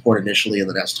good support initially, and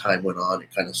then as time went on,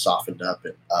 it kind of softened up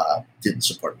and didn't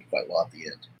support me quite well at the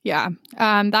end. Yeah.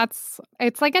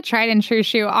 It's like a tried and true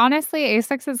shoe. Honestly,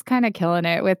 ASICS is kind of killing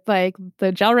it with like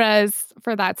the Gel Res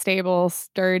for that stable,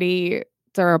 sturdy,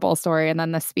 durable story, and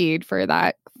then the Speed for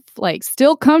that like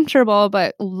still comfortable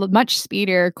but much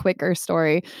speedier, quicker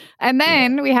story. And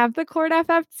then we have the Court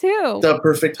FF2, the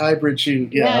perfect hybrid shoe.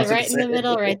 Yeah, right in the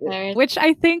middle, right there. Which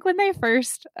I think when they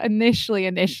first initially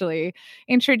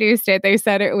introduced it, they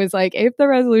said it was like if the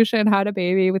Resolution had a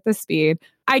baby with the Speed.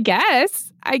 I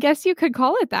guess you could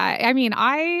call it that. I mean,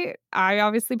 I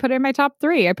obviously put it in my top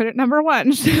 3. I put it number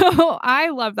 1. So I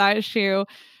love that shoe.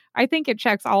 I think it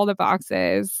checks all the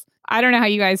boxes. I don't know how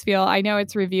you guys feel. I know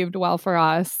it's reviewed well for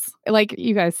us. Like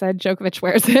you guys said, Djokovic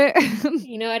wears it.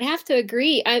 I'd have to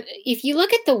agree. If you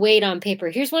look at the weight on paper,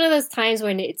 here's one of those times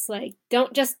when it's like,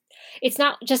 it's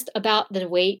not just about the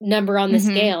weight number on the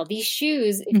scale. These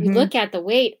shoes, if you look at the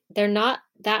weight, they're not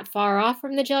that far off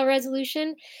from the Gel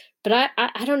Resolution. But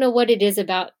I don't know what it is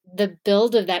about the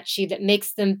build of that shoe that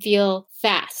makes them feel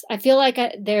fast. I feel like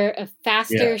they're a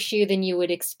faster shoe than you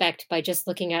would expect by just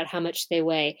looking at how much they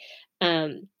weigh.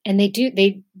 And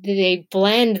they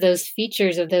blend those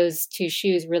features of those two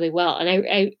shoes really well. And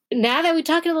I now that we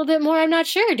talk a little bit more, I'm not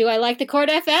sure. Do I like the Court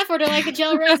FF or do I like the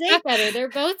Gel Res 8 better? They're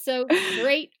both so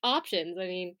great options. I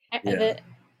mean,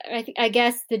 I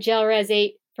guess the Gel Res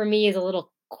 8 for me is a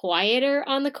little quieter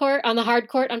on the hard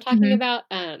court I'm talking about.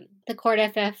 The Court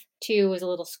FF2 was a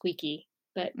little squeaky,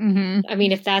 but I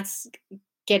mean, if that's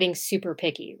getting super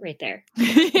picky right there.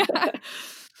 Yeah.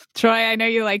 Troy, I know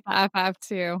you like the FF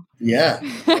too. Yeah.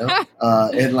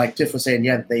 And like Tiff was saying,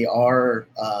 they are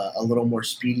a little more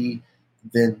speedy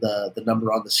than the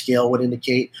number on the scale would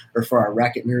indicate, or for our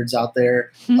racket nerds out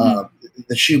there,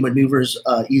 the shoe maneuvers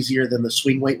easier than the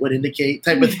swing weight would indicate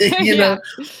type of thing, you know?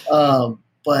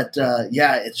 But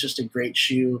it's just a great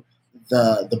shoe.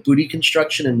 The booty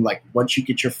construction and like once you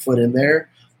get your foot in there,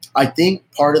 I think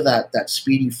part of that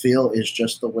speedy feel is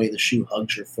just the way the shoe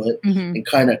hugs your foot and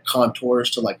kind of contours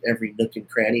to like every nook and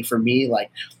cranny. For me,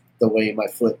 like the way my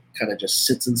foot kind of just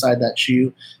sits inside that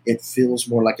shoe, it feels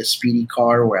more like a speedy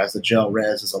car, whereas the Gel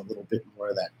Res is a little bit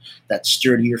more of that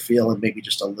sturdier feel and maybe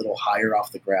just a little higher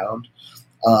off the ground.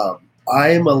 I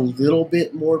am a little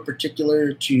bit more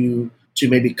particular to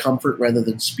maybe comfort rather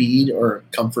than speed, or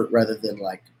comfort rather than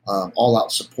like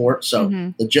all-out support. So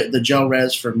the Gel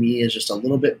Res for me is just a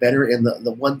little bit better. And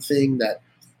the one thing that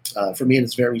for me, and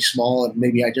it's very small, and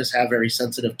maybe I just have very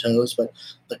sensitive toes, but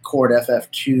the Court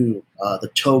FF2, the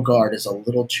toe guard is a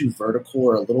little too vertical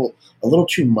or a little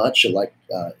too much.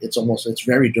 It's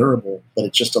very durable, but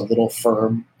it's just a little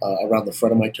firm around the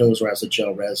front of my toes, whereas the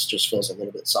Gel Res just feels a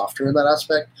little bit softer in that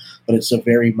aspect. But it's a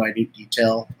very minute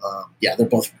detail. They're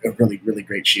both really, really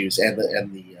great shoes, and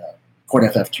the Court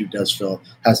FF2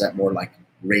 has that more like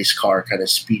race car kind of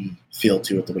speedy feel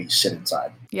to it, the way you sit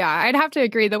inside. Yeah, I'd have to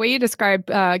agree. The way you describe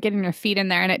getting your feet in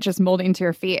there and it just molding to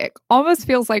your feet, it almost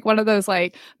feels like one of those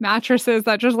like mattresses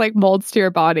that just like molds to your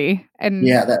body. And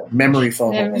that memory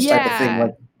foam type of thing,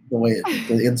 like the way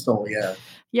the insole.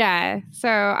 Yeah. So,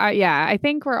 yeah, I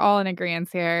think we're all in agreement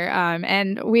here.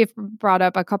 And we've brought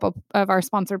up a couple of our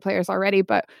sponsored players already,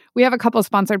 but we have a couple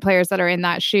sponsored players that are in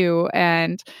that shoe,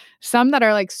 and some that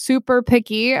are like super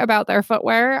picky about their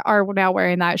footwear are now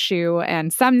wearing that shoe,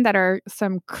 and some that are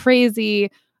some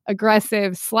crazy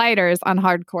aggressive sliders on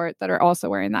hard court that are also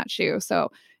wearing that shoe. So,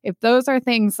 if those are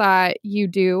things that you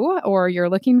do or you're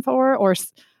looking for, or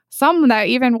some that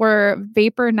even were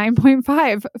Vapor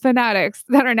 9.5 fanatics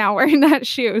that are now wearing that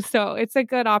shoe. So it's a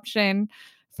good option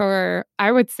for,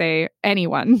 I would say,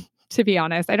 anyone, to be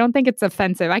honest. I don't think it's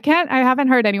offensive. I haven't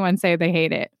heard anyone say they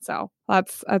hate it. So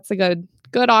that's a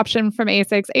good option from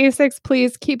Asics. Asics,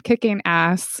 please keep kicking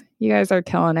ass. You guys are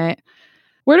killing it.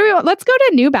 Let's go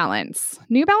to New Balance.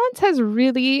 New Balance has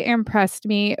really impressed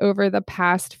me over the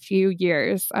past few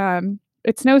years.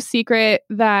 It's no secret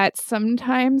that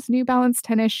sometimes New Balance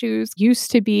tennis shoes used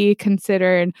to be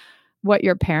considered what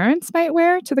your parents might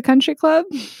wear to the country club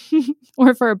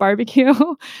or for a barbecue.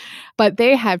 But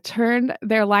they have turned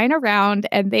their line around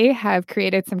and they have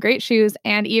created some great shoes,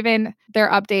 and even their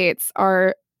updates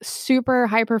are super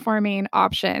high performing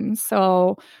options.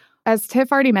 So as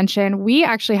Tiff already mentioned, we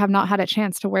actually have not had a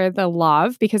chance to wear the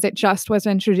Love because it just was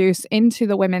introduced into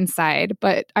the women's side.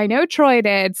 But I know Troy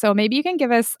did, so maybe you can give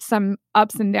us some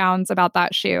ups and downs about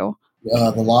that shoe.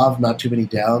 The Love, not too many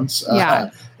downs.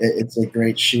 Yeah. It's a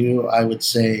great shoe. I would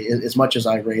say, as much as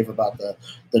I rave about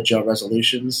the Gel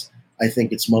Resolutions, I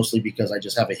think it's mostly because I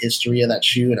just have a history of that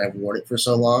shoe and I've worn it for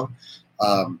so long.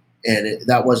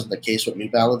 That wasn't the case with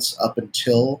New Balance up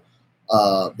until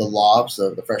the Lobs,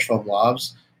 the Fresh Foam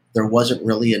Lobs. There wasn't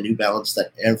really a New Balance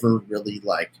that ever really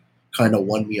kind of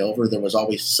won me over. There was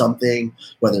always something,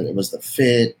 whether it was the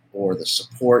fit or the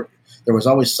support, there was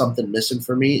always something missing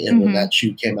for me. And when that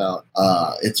shoe came out,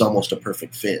 it's almost a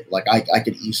perfect fit. Like I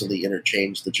could easily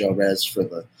interchange the Gel Res for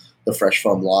the Fresh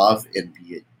Foam Love and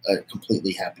be a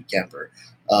completely happy camper.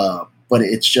 But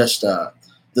it's just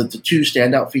the two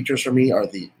standout features for me are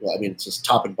it's just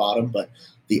top and bottom, but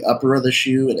the upper of the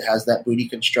shoe, it has that booty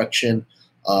construction.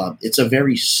 It's a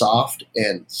very soft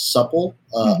and supple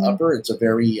upper. It's a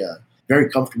very very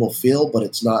comfortable feel, but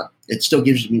it's not. It still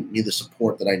gives me the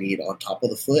support that I need on top of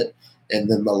the foot. And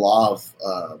then the Love,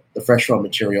 the Fresh Foam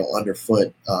material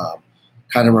underfoot,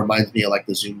 kind of reminds me of like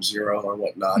the Zoom Zero or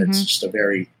whatnot. It's just a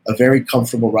very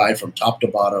comfortable ride from top to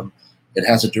bottom. It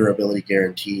has a durability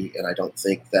guarantee, and I don't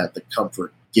think that the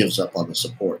comfort gives up on the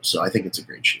support. So I think it's a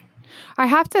great shoe. I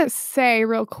have to say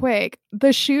real quick,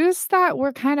 the shoes that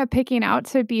we're kind of picking out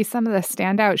to be some of the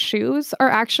standout shoes are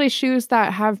actually shoes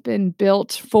that have been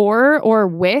built for or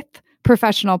with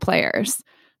professional players.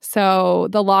 So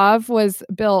the Love was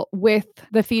built with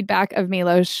the feedback of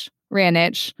Milos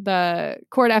Raonic. The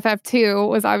Court FF2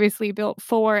 was obviously built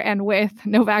for and with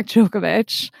Novak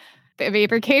Djokovic. The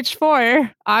Vapor Cage 4,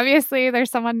 obviously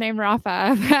there's someone named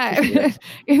Rafa that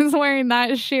is wearing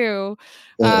that shoe.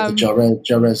 The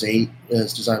Gel Res 8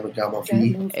 is designed with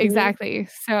Gamofi. Exactly.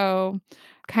 So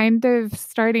kind of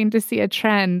starting to see a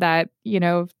trend that,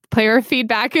 player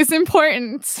feedback is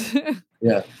important.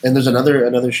 Yeah. And there's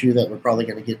another shoe that we're probably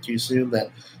going to get to soon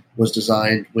that was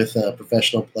designed with a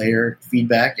professional player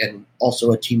feedback and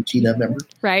also a Team Tita member.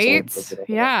 Right.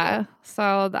 Yeah.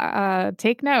 So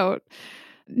take note.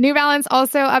 New Balance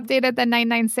also updated the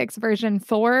 996 version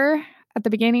 4 at the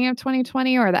beginning of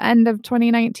 2020 or the end of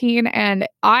 2019. And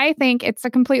I think it's a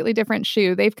completely different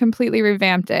shoe. They've completely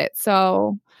revamped it.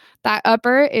 So that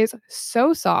upper is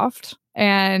so soft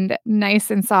and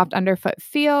nice and soft underfoot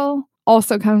feel.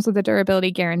 Also comes with a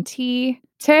durability guarantee.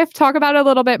 Tiff, talk about it a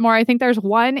little bit more. I think there's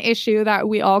one issue that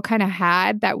we all kind of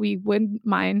had that we wouldn't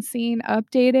mind seeing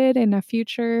updated in a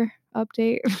future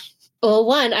update. Well,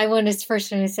 one, I was first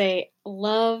going to say,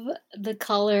 love the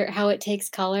color, how it takes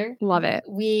color. Love it.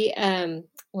 We,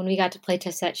 when we got to play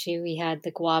test that shoe, we had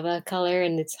the guava color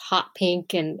and it's hot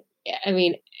pink. And I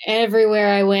mean,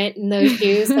 everywhere I went in those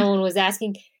shoes, someone was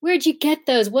asking, where'd you get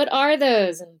those? What are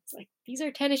those? And it's like, these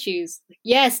are tennis shoes.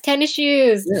 Yes, tennis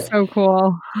shoes. Yeah. So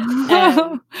cool.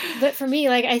 But for me,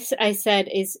 like I said,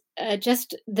 is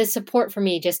just the support for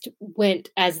me just went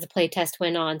as the play test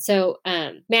went on. So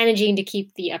managing to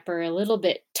keep the upper a little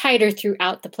bit tighter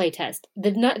throughout the play test.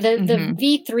 The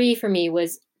V3 for me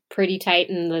was pretty tight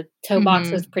and the toe box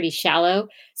was pretty shallow.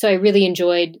 So I really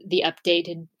enjoyed the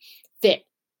updated fit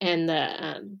and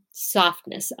the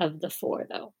softness of the 4,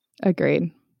 though.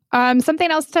 Agreed.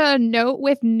 Something else to note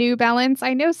with New Balance,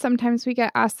 I know sometimes we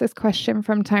get asked this question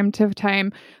from time to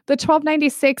time. The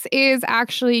 1296 is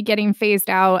actually getting phased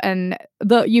out, and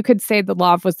you could say the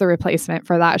Love was the replacement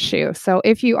for that shoe. So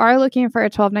if you are looking for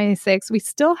a 1296, we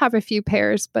still have a few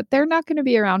pairs, but they're not going to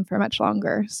be around for much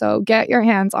longer. So get your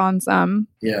hands on some.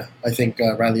 Yeah, I think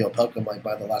Riley Opelka might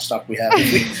buy the last stock we have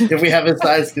if we have his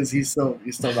size, because he's still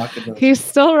rocking those. He's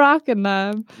still rocking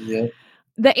them. Yeah.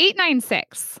 The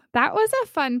 896, that was a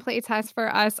fun play test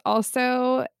for us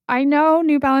also. I know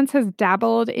New Balance has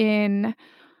dabbled in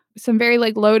some very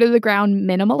low to the ground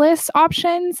minimalist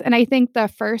options. And I think the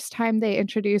first time they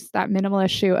introduced that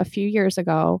minimalist shoe a few years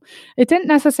ago, it didn't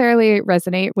necessarily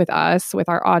resonate with us, with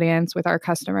our audience, with our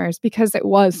customers, because it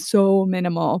was so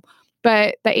minimal.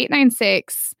 But the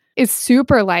 896 is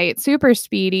super light, super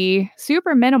speedy,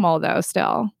 super minimal though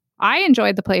still. I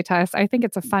enjoyed the playtest. I think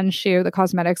it's a fun shoe. The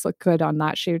cosmetics look good on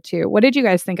that shoe too. What did you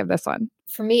guys think of this one?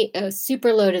 For me, it was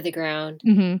super low to the ground.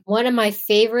 Mm-hmm. One of my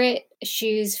favorite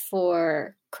shoes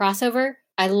for crossover.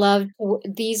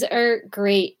 These are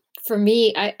great. For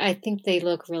me, I think they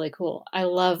look really cool.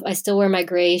 I still wear my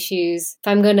gray shoes. If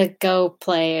I'm going to go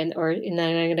play and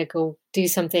then I'm going to go do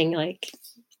something like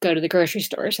go to the grocery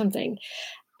store or something,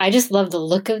 I just love the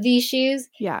look of these shoes.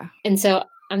 Yeah. And so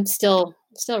I'm still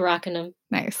rocking them.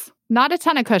 Nice. Not a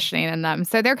ton of cushioning in them.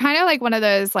 So they're kind of like one of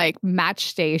those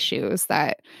match day shoes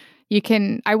that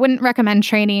I wouldn't recommend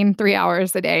training 3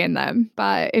 hours a day in them,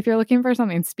 but if you're looking for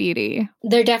something speedy.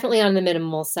 They're definitely on the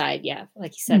minimal side. Yeah.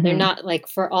 Like you said, Mm-hmm. They're not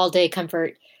for all day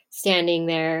comfort standing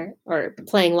there or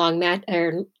playing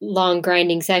long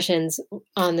grinding sessions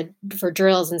for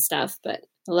drills and stuff, but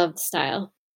I love the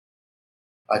style.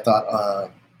 I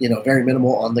thought, very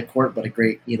minimal on the court, but a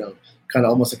great, kind of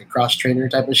almost like a cross trainer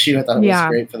type of shoe. I thought it was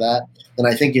great for that. And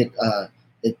I think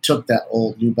it took that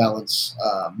old New Balance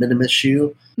Minimus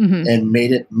shoe Mm-hmm. and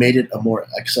made it a more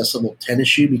accessible tennis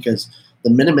shoe, because the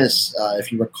Minimus,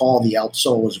 if you recall, the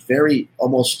outsole was very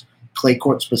almost clay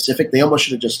court specific. They almost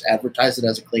should have just advertised it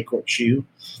as a clay court shoe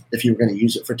if you were going to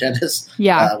use it for tennis.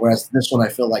 Yeah. Whereas this one, I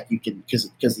feel like you can,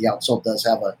 because the outsole does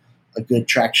have a good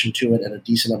traction to it and a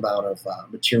decent amount of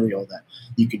material that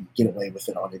you can get away with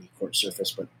it on any court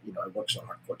surface, but it works on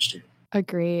hard courts too.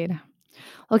 Agreed.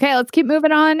 Okay, let's keep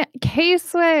moving on.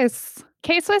 K-Swiss.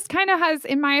 K-Swiss kind of has,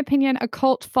 in my opinion, a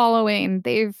cult following.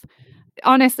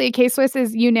 Honestly, K-Swiss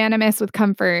is unanimous with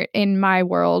comfort in my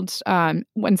world.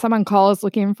 When someone calls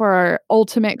looking for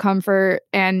ultimate comfort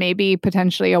and maybe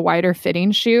potentially a wider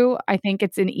fitting shoe, I think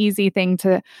it's an easy thing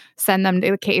to send them to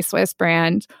the K-Swiss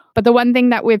brand. But the one thing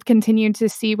that we've continued to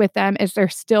see with them is they're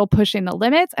still pushing the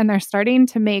limits, and they're starting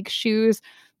to make shoes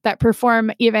that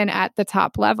perform even at the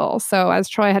top level. So as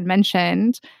Troy had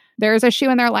mentioned, there's a shoe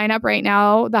in their lineup right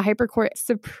now, the Hypercourt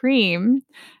Supreme,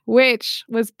 which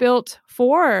was built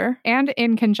for and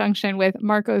in conjunction with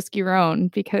Marcos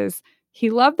Giron, because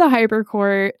he loved the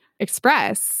Hypercourt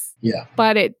Express. Yeah.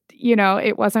 But it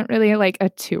wasn't really like a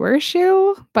tour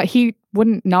shoe, but he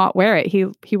wouldn't not wear it.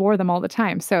 He wore them all the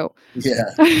time. So yeah,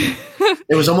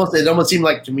 it almost seemed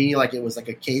like to me like it was like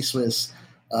a K-Swiss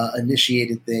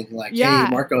initiated thing. Like, hey,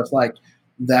 Marcos,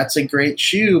 that's a great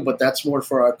shoe, but that's more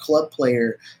for a club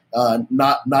player,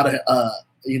 not a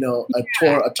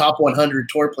top 100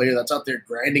 tour player that's out there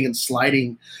grinding and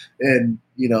sliding and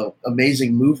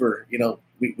amazing mover.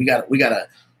 We got to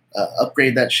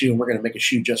upgrade that shoe, and we're going to make a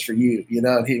shoe just for you.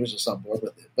 And he was just on board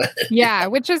with it. But yeah,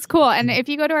 which is cool. And if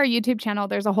you go to our YouTube channel,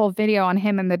 there's a whole video on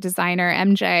him and the designer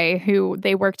MJ, who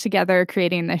they work together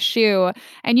creating the shoe.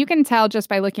 And you can tell just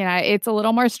by looking at it, it's a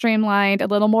little more streamlined, a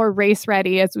little more race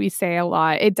ready, as we say a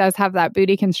lot. It does have that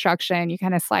booty construction. You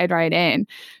kind of slide right in.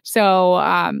 So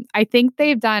I think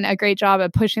they've done a great job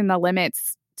of pushing the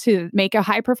limits to make a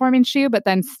high performing shoe, but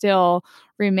then still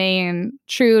remain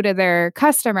true to their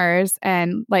customers.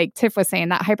 And like Tiff was saying,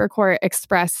 that Hypercourt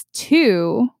Express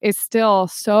 2 is still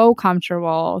so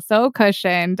comfortable, so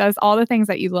cushioned, does all the things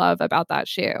that you love about that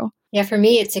shoe. Yeah, for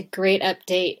me, it's a great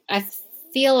update. I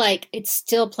feel like it's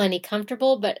still plenty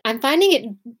comfortable, but I'm finding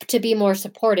it to be more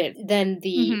supportive than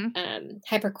the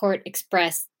Hypercourt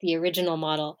Express, the original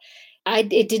model.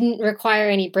 It didn't require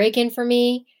any break-in for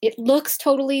me. It looks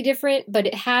totally different, but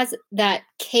it has that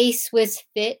K-Swiss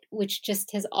fit, which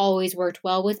just has always worked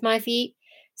well with my feet.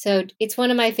 So it's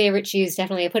one of my favorite shoes,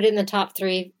 definitely. I put it in the top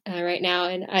 3 right now,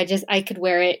 and I could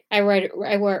wear it. I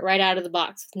wore it right out of the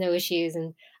box with no issues,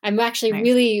 and I'm actually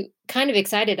really kind of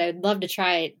excited. I'd love to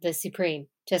try the Supreme,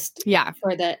 just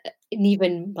for an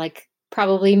even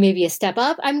probably maybe a step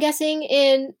up, I'm guessing,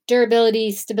 in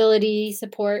durability, stability,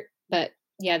 support, but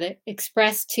yeah, the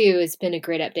Express 2 has been a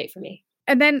great update for me.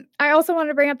 And then I also want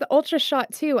to bring up the Ultra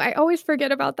Shot too. I always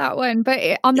forget about that one.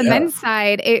 But on the men's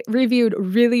side, it reviewed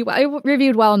really well. It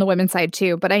reviewed well on the women's side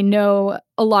too. But I know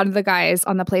a lot of the guys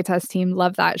on the playtest team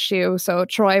love that shoe. So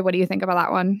Troy, what do you think about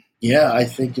that one? Yeah, I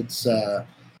think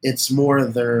it's more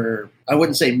their, I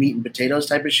wouldn't say meat and potatoes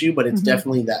type of shoe, but it's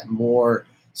definitely that more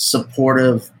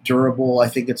supportive, durable. I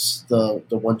think it's the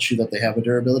one shoe that they have a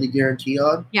durability guarantee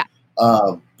on. Yeah.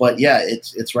 But yeah,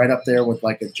 it's right up there with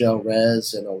like a Gel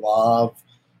Res and a Lav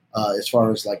as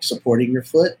far as like supporting your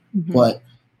foot, but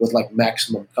with like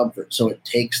maximum comfort. So it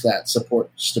takes that support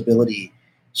stability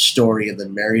story and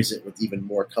then marries it with even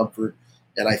more comfort.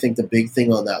 And I think the big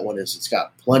thing on that one is it's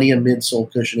got plenty of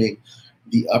midsole cushioning.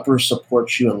 The upper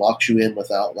supports you and locks you in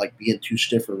without like being too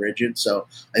stiff or rigid. So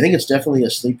I think it's definitely a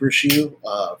sleeper shoe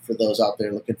for those out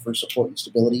there looking for support and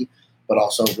stability, but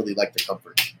also really like the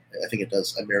comfort. I think it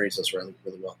marries us really,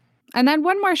 really well. And then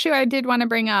one more shoe I did want to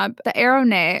bring up, the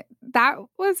Aeronit. That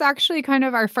was actually kind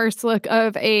of our first look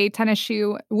of a tennis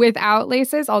shoe without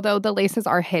laces, although the laces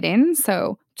are hidden.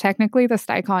 So technically the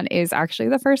Sticon is actually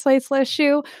the first laceless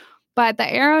shoe. But the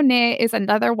Aeronit is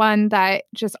another one that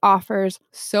just offers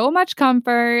so much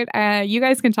comfort. You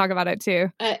guys can talk about it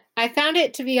too. I found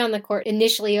it to be on the court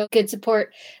initially a good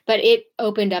support, but it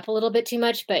opened up a little bit too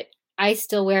much. But I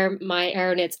still wear my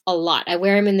Aeronits a lot. I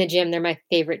wear them in the gym. They're my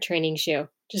favorite training shoe.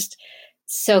 Just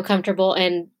so comfortable.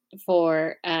 And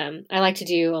I like to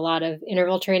do a lot of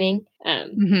interval training,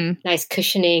 nice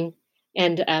cushioning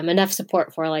and enough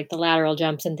support for like the lateral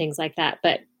jumps and things like that.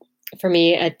 But for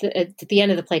me, at the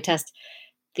end of the play test,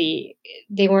 they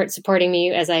weren't supporting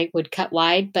me as I would cut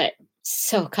wide, but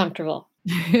so comfortable.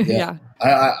 Yeah.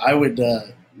 I would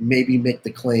maybe make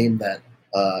the claim that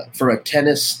for a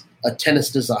tennis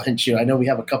design shoe, I know we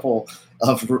have a couple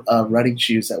of running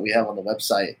shoes that we have on the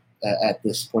website at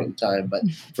this point in time, but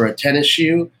for a tennis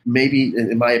shoe, maybe,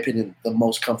 in my opinion, the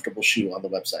most comfortable shoe on the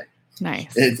website.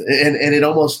 Nice. And it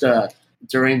almost,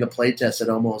 during the play test, it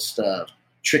almost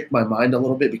tricked my mind a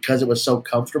little bit because it was so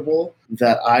comfortable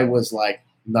that I was like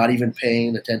not even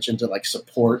paying attention to like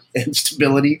support and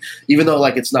stability, even though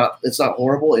like it's not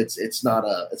horrible. It's not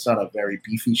a very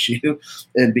beefy shoe.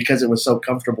 And because it was so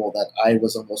comfortable that I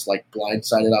was almost like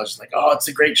blindsided. I was just like, oh, it's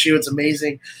a great shoe. It's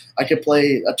amazing. I could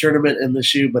play a tournament in the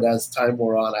shoe. But as time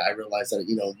wore on, I realized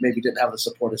that, maybe didn't have the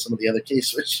support of some of the other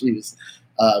K-Swiss shoes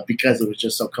because it was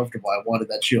just so comfortable. I wanted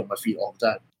that shoe on my feet all the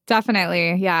time.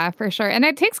 Definitely. Yeah, for sure. And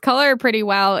it takes color pretty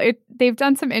well. They've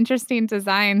done some interesting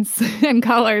designs and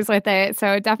colors with it.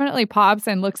 So it definitely pops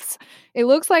and looks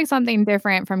like something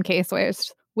different from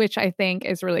K-Swiss, which I think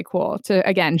is really cool to,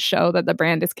 again, show that the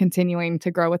brand is continuing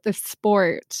to grow with the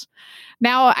sport.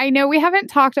 Now, I know we haven't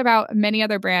talked about many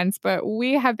other brands, but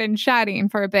we have been chatting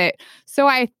for a bit. So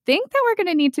I think that we're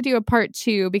going to need to do a part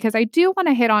 2 because I do want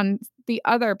to hit on the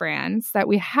other brands that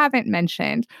we haven't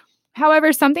mentioned.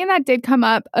 However, something that did come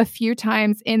up a few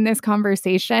times in this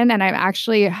conversation, and I'm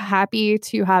actually happy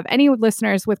to have any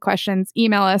listeners with questions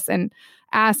email us and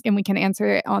ask, and we can answer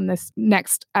it on this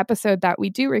next episode that we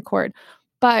do record.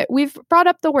 But we've brought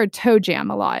up the word toe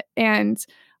jam a lot, and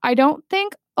I don't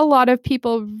think a lot of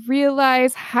people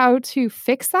realize how to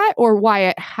fix that or why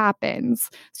it happens.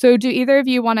 So do either of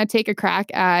you want to take a crack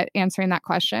at answering that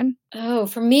question? Oh,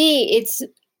 for me, it's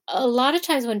a lot of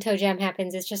times when toe jam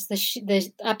happens, it's just the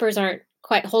uppers aren't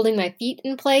quite holding my feet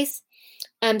in place.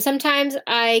 Sometimes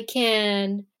I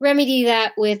can remedy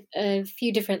that with a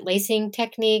few different lacing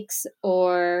techniques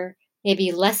or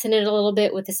maybe lessen it a little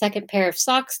bit with a second pair of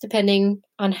socks, depending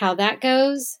on how that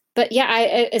goes. But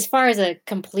yeah, as far as a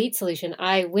complete solution,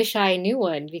 I wish I knew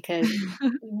one because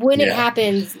when it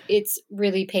happens, it's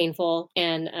really painful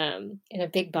and a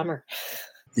big bummer.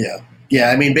 Yeah.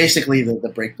 I mean, basically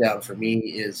the breakdown for me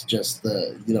is just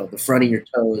the front of your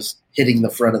toes hitting the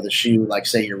front of the shoe. Like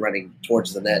say you're running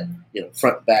towards the net,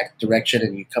 front back direction,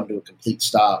 and you come to a complete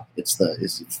stop. It's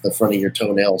the front of your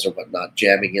toenails or whatnot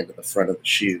jamming into the front of the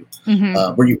shoe.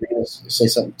 Mm-hmm. Were you going to say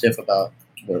something, Tiff, about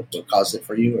what caused it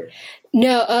for you? Or?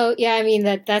 No. Oh, yeah. I mean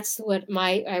that's what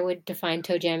I would define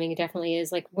toe jamming. It definitely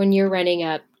is like when you're running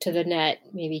up to the net,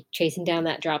 maybe chasing down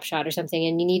that drop shot or something,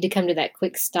 and you need to come to that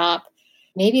quick stop.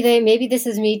 Maybe this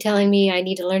is me telling me I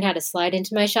need to learn how to slide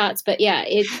into my shots. But yeah,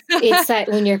 it's that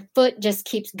when your foot just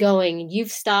keeps going,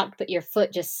 you've stopped, but your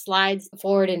foot just slides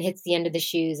forward and hits the end of the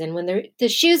shoes. And when the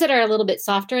shoes that are a little bit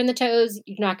softer in the toes,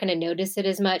 you're not going to notice it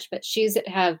as much. But shoes that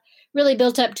have really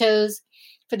built up toes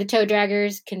for the toe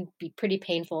draggers can be pretty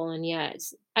painful. And yeah,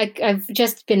 I've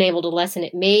just been able to lessen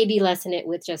it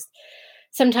with just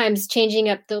sometimes changing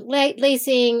up the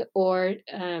lacing or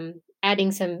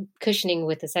adding some cushioning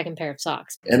with the second pair of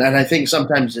socks. And I think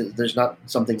sometimes there's not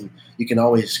something you can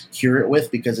always cure it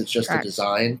with because it's just the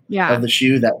design of the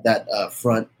shoe, that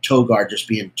front toe guard just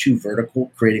being too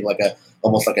vertical, creating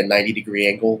almost like a 90-degree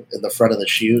angle in the front of the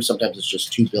shoe. Sometimes it's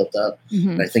just too built up.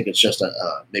 And I think it's just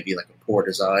maybe like a poor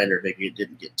design, or maybe it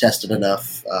didn't get tested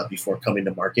enough before coming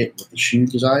to market with the shoe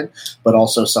design. But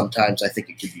also sometimes I think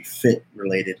it could be fit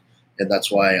related. And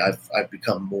that's why I've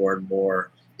become more and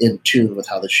more in tune with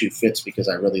how the shoe fits, because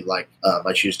I really like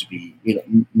my shoes to be,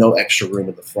 no extra room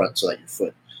in the front so that your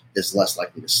foot is less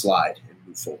likely to slide and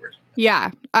move forward.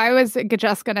 Yeah, I was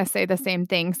just going to say the same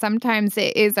thing. Sometimes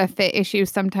it is a fit issue.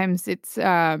 Sometimes it's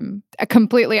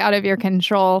completely out of your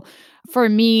control. For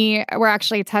me, we're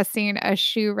actually testing a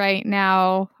shoe right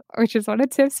now, which is one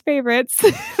of Tiff's favorites,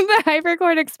 the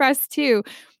Hypercord Express 2.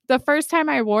 The first time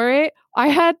I wore it, I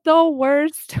had the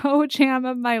worst toe jam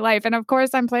of my life. And of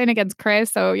course, I'm playing against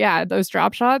Chris. So yeah, those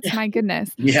drop shots, my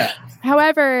goodness. Yeah.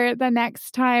 However, the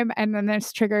next time, and then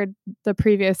this triggered the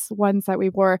previous ones that we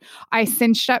wore, I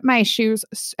cinched up my shoes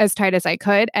as tight as I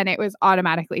could, and it was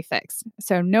automatically fixed.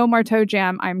 So no more toe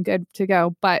jam. I'm good to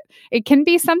go. But it can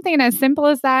be something as simple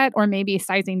as that, or maybe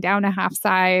sizing down a half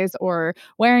size, or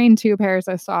wearing 2 pairs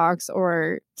of socks,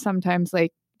 or sometimes,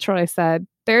 like Troy said,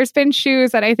 there's been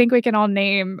shoes that I think we can all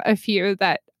name a few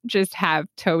that just have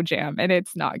toe jam, and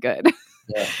it's not good.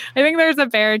 Yeah. I think there's a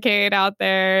Barricade out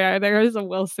there. There's a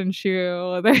Wilson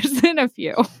shoe. There's been a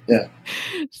few. Yeah.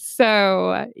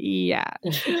 So, yeah.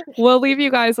 We'll leave you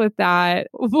guys with that.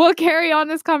 We'll carry on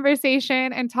this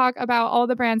conversation and talk about all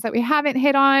the brands that we haven't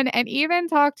hit on, and even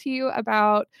talk to you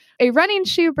about a running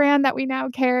shoe brand that we now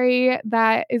carry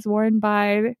that is worn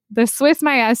by the Swiss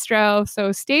Maestro.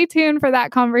 So stay tuned for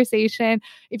that conversation.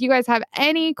 If you guys have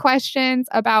any questions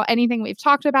about anything we've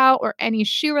talked about, or any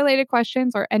shoe-related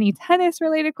questions, or any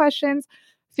tennis-related questions,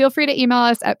 feel free to email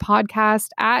us at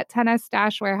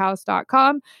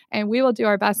podcast@tennis-warehouse.com, and we will do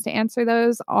our best to answer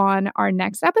those on our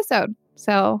next episode.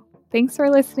 So thanks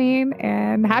for listening,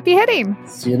 and happy hitting.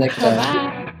 See you next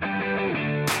time. Bye.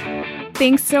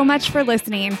 Thanks so much for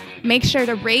listening. Make sure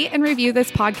to rate and review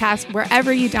this podcast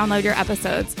wherever you download your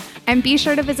episodes. And be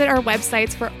sure to visit our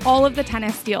websites for all of the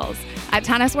tennis deals at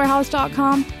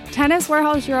tenniswarehouse.com,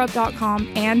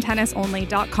 tenniswarehouseeurope.com, and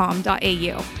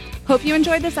tennisonly.com.au. Hope you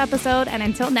enjoyed this episode, and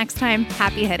until next time,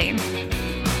 happy hitting.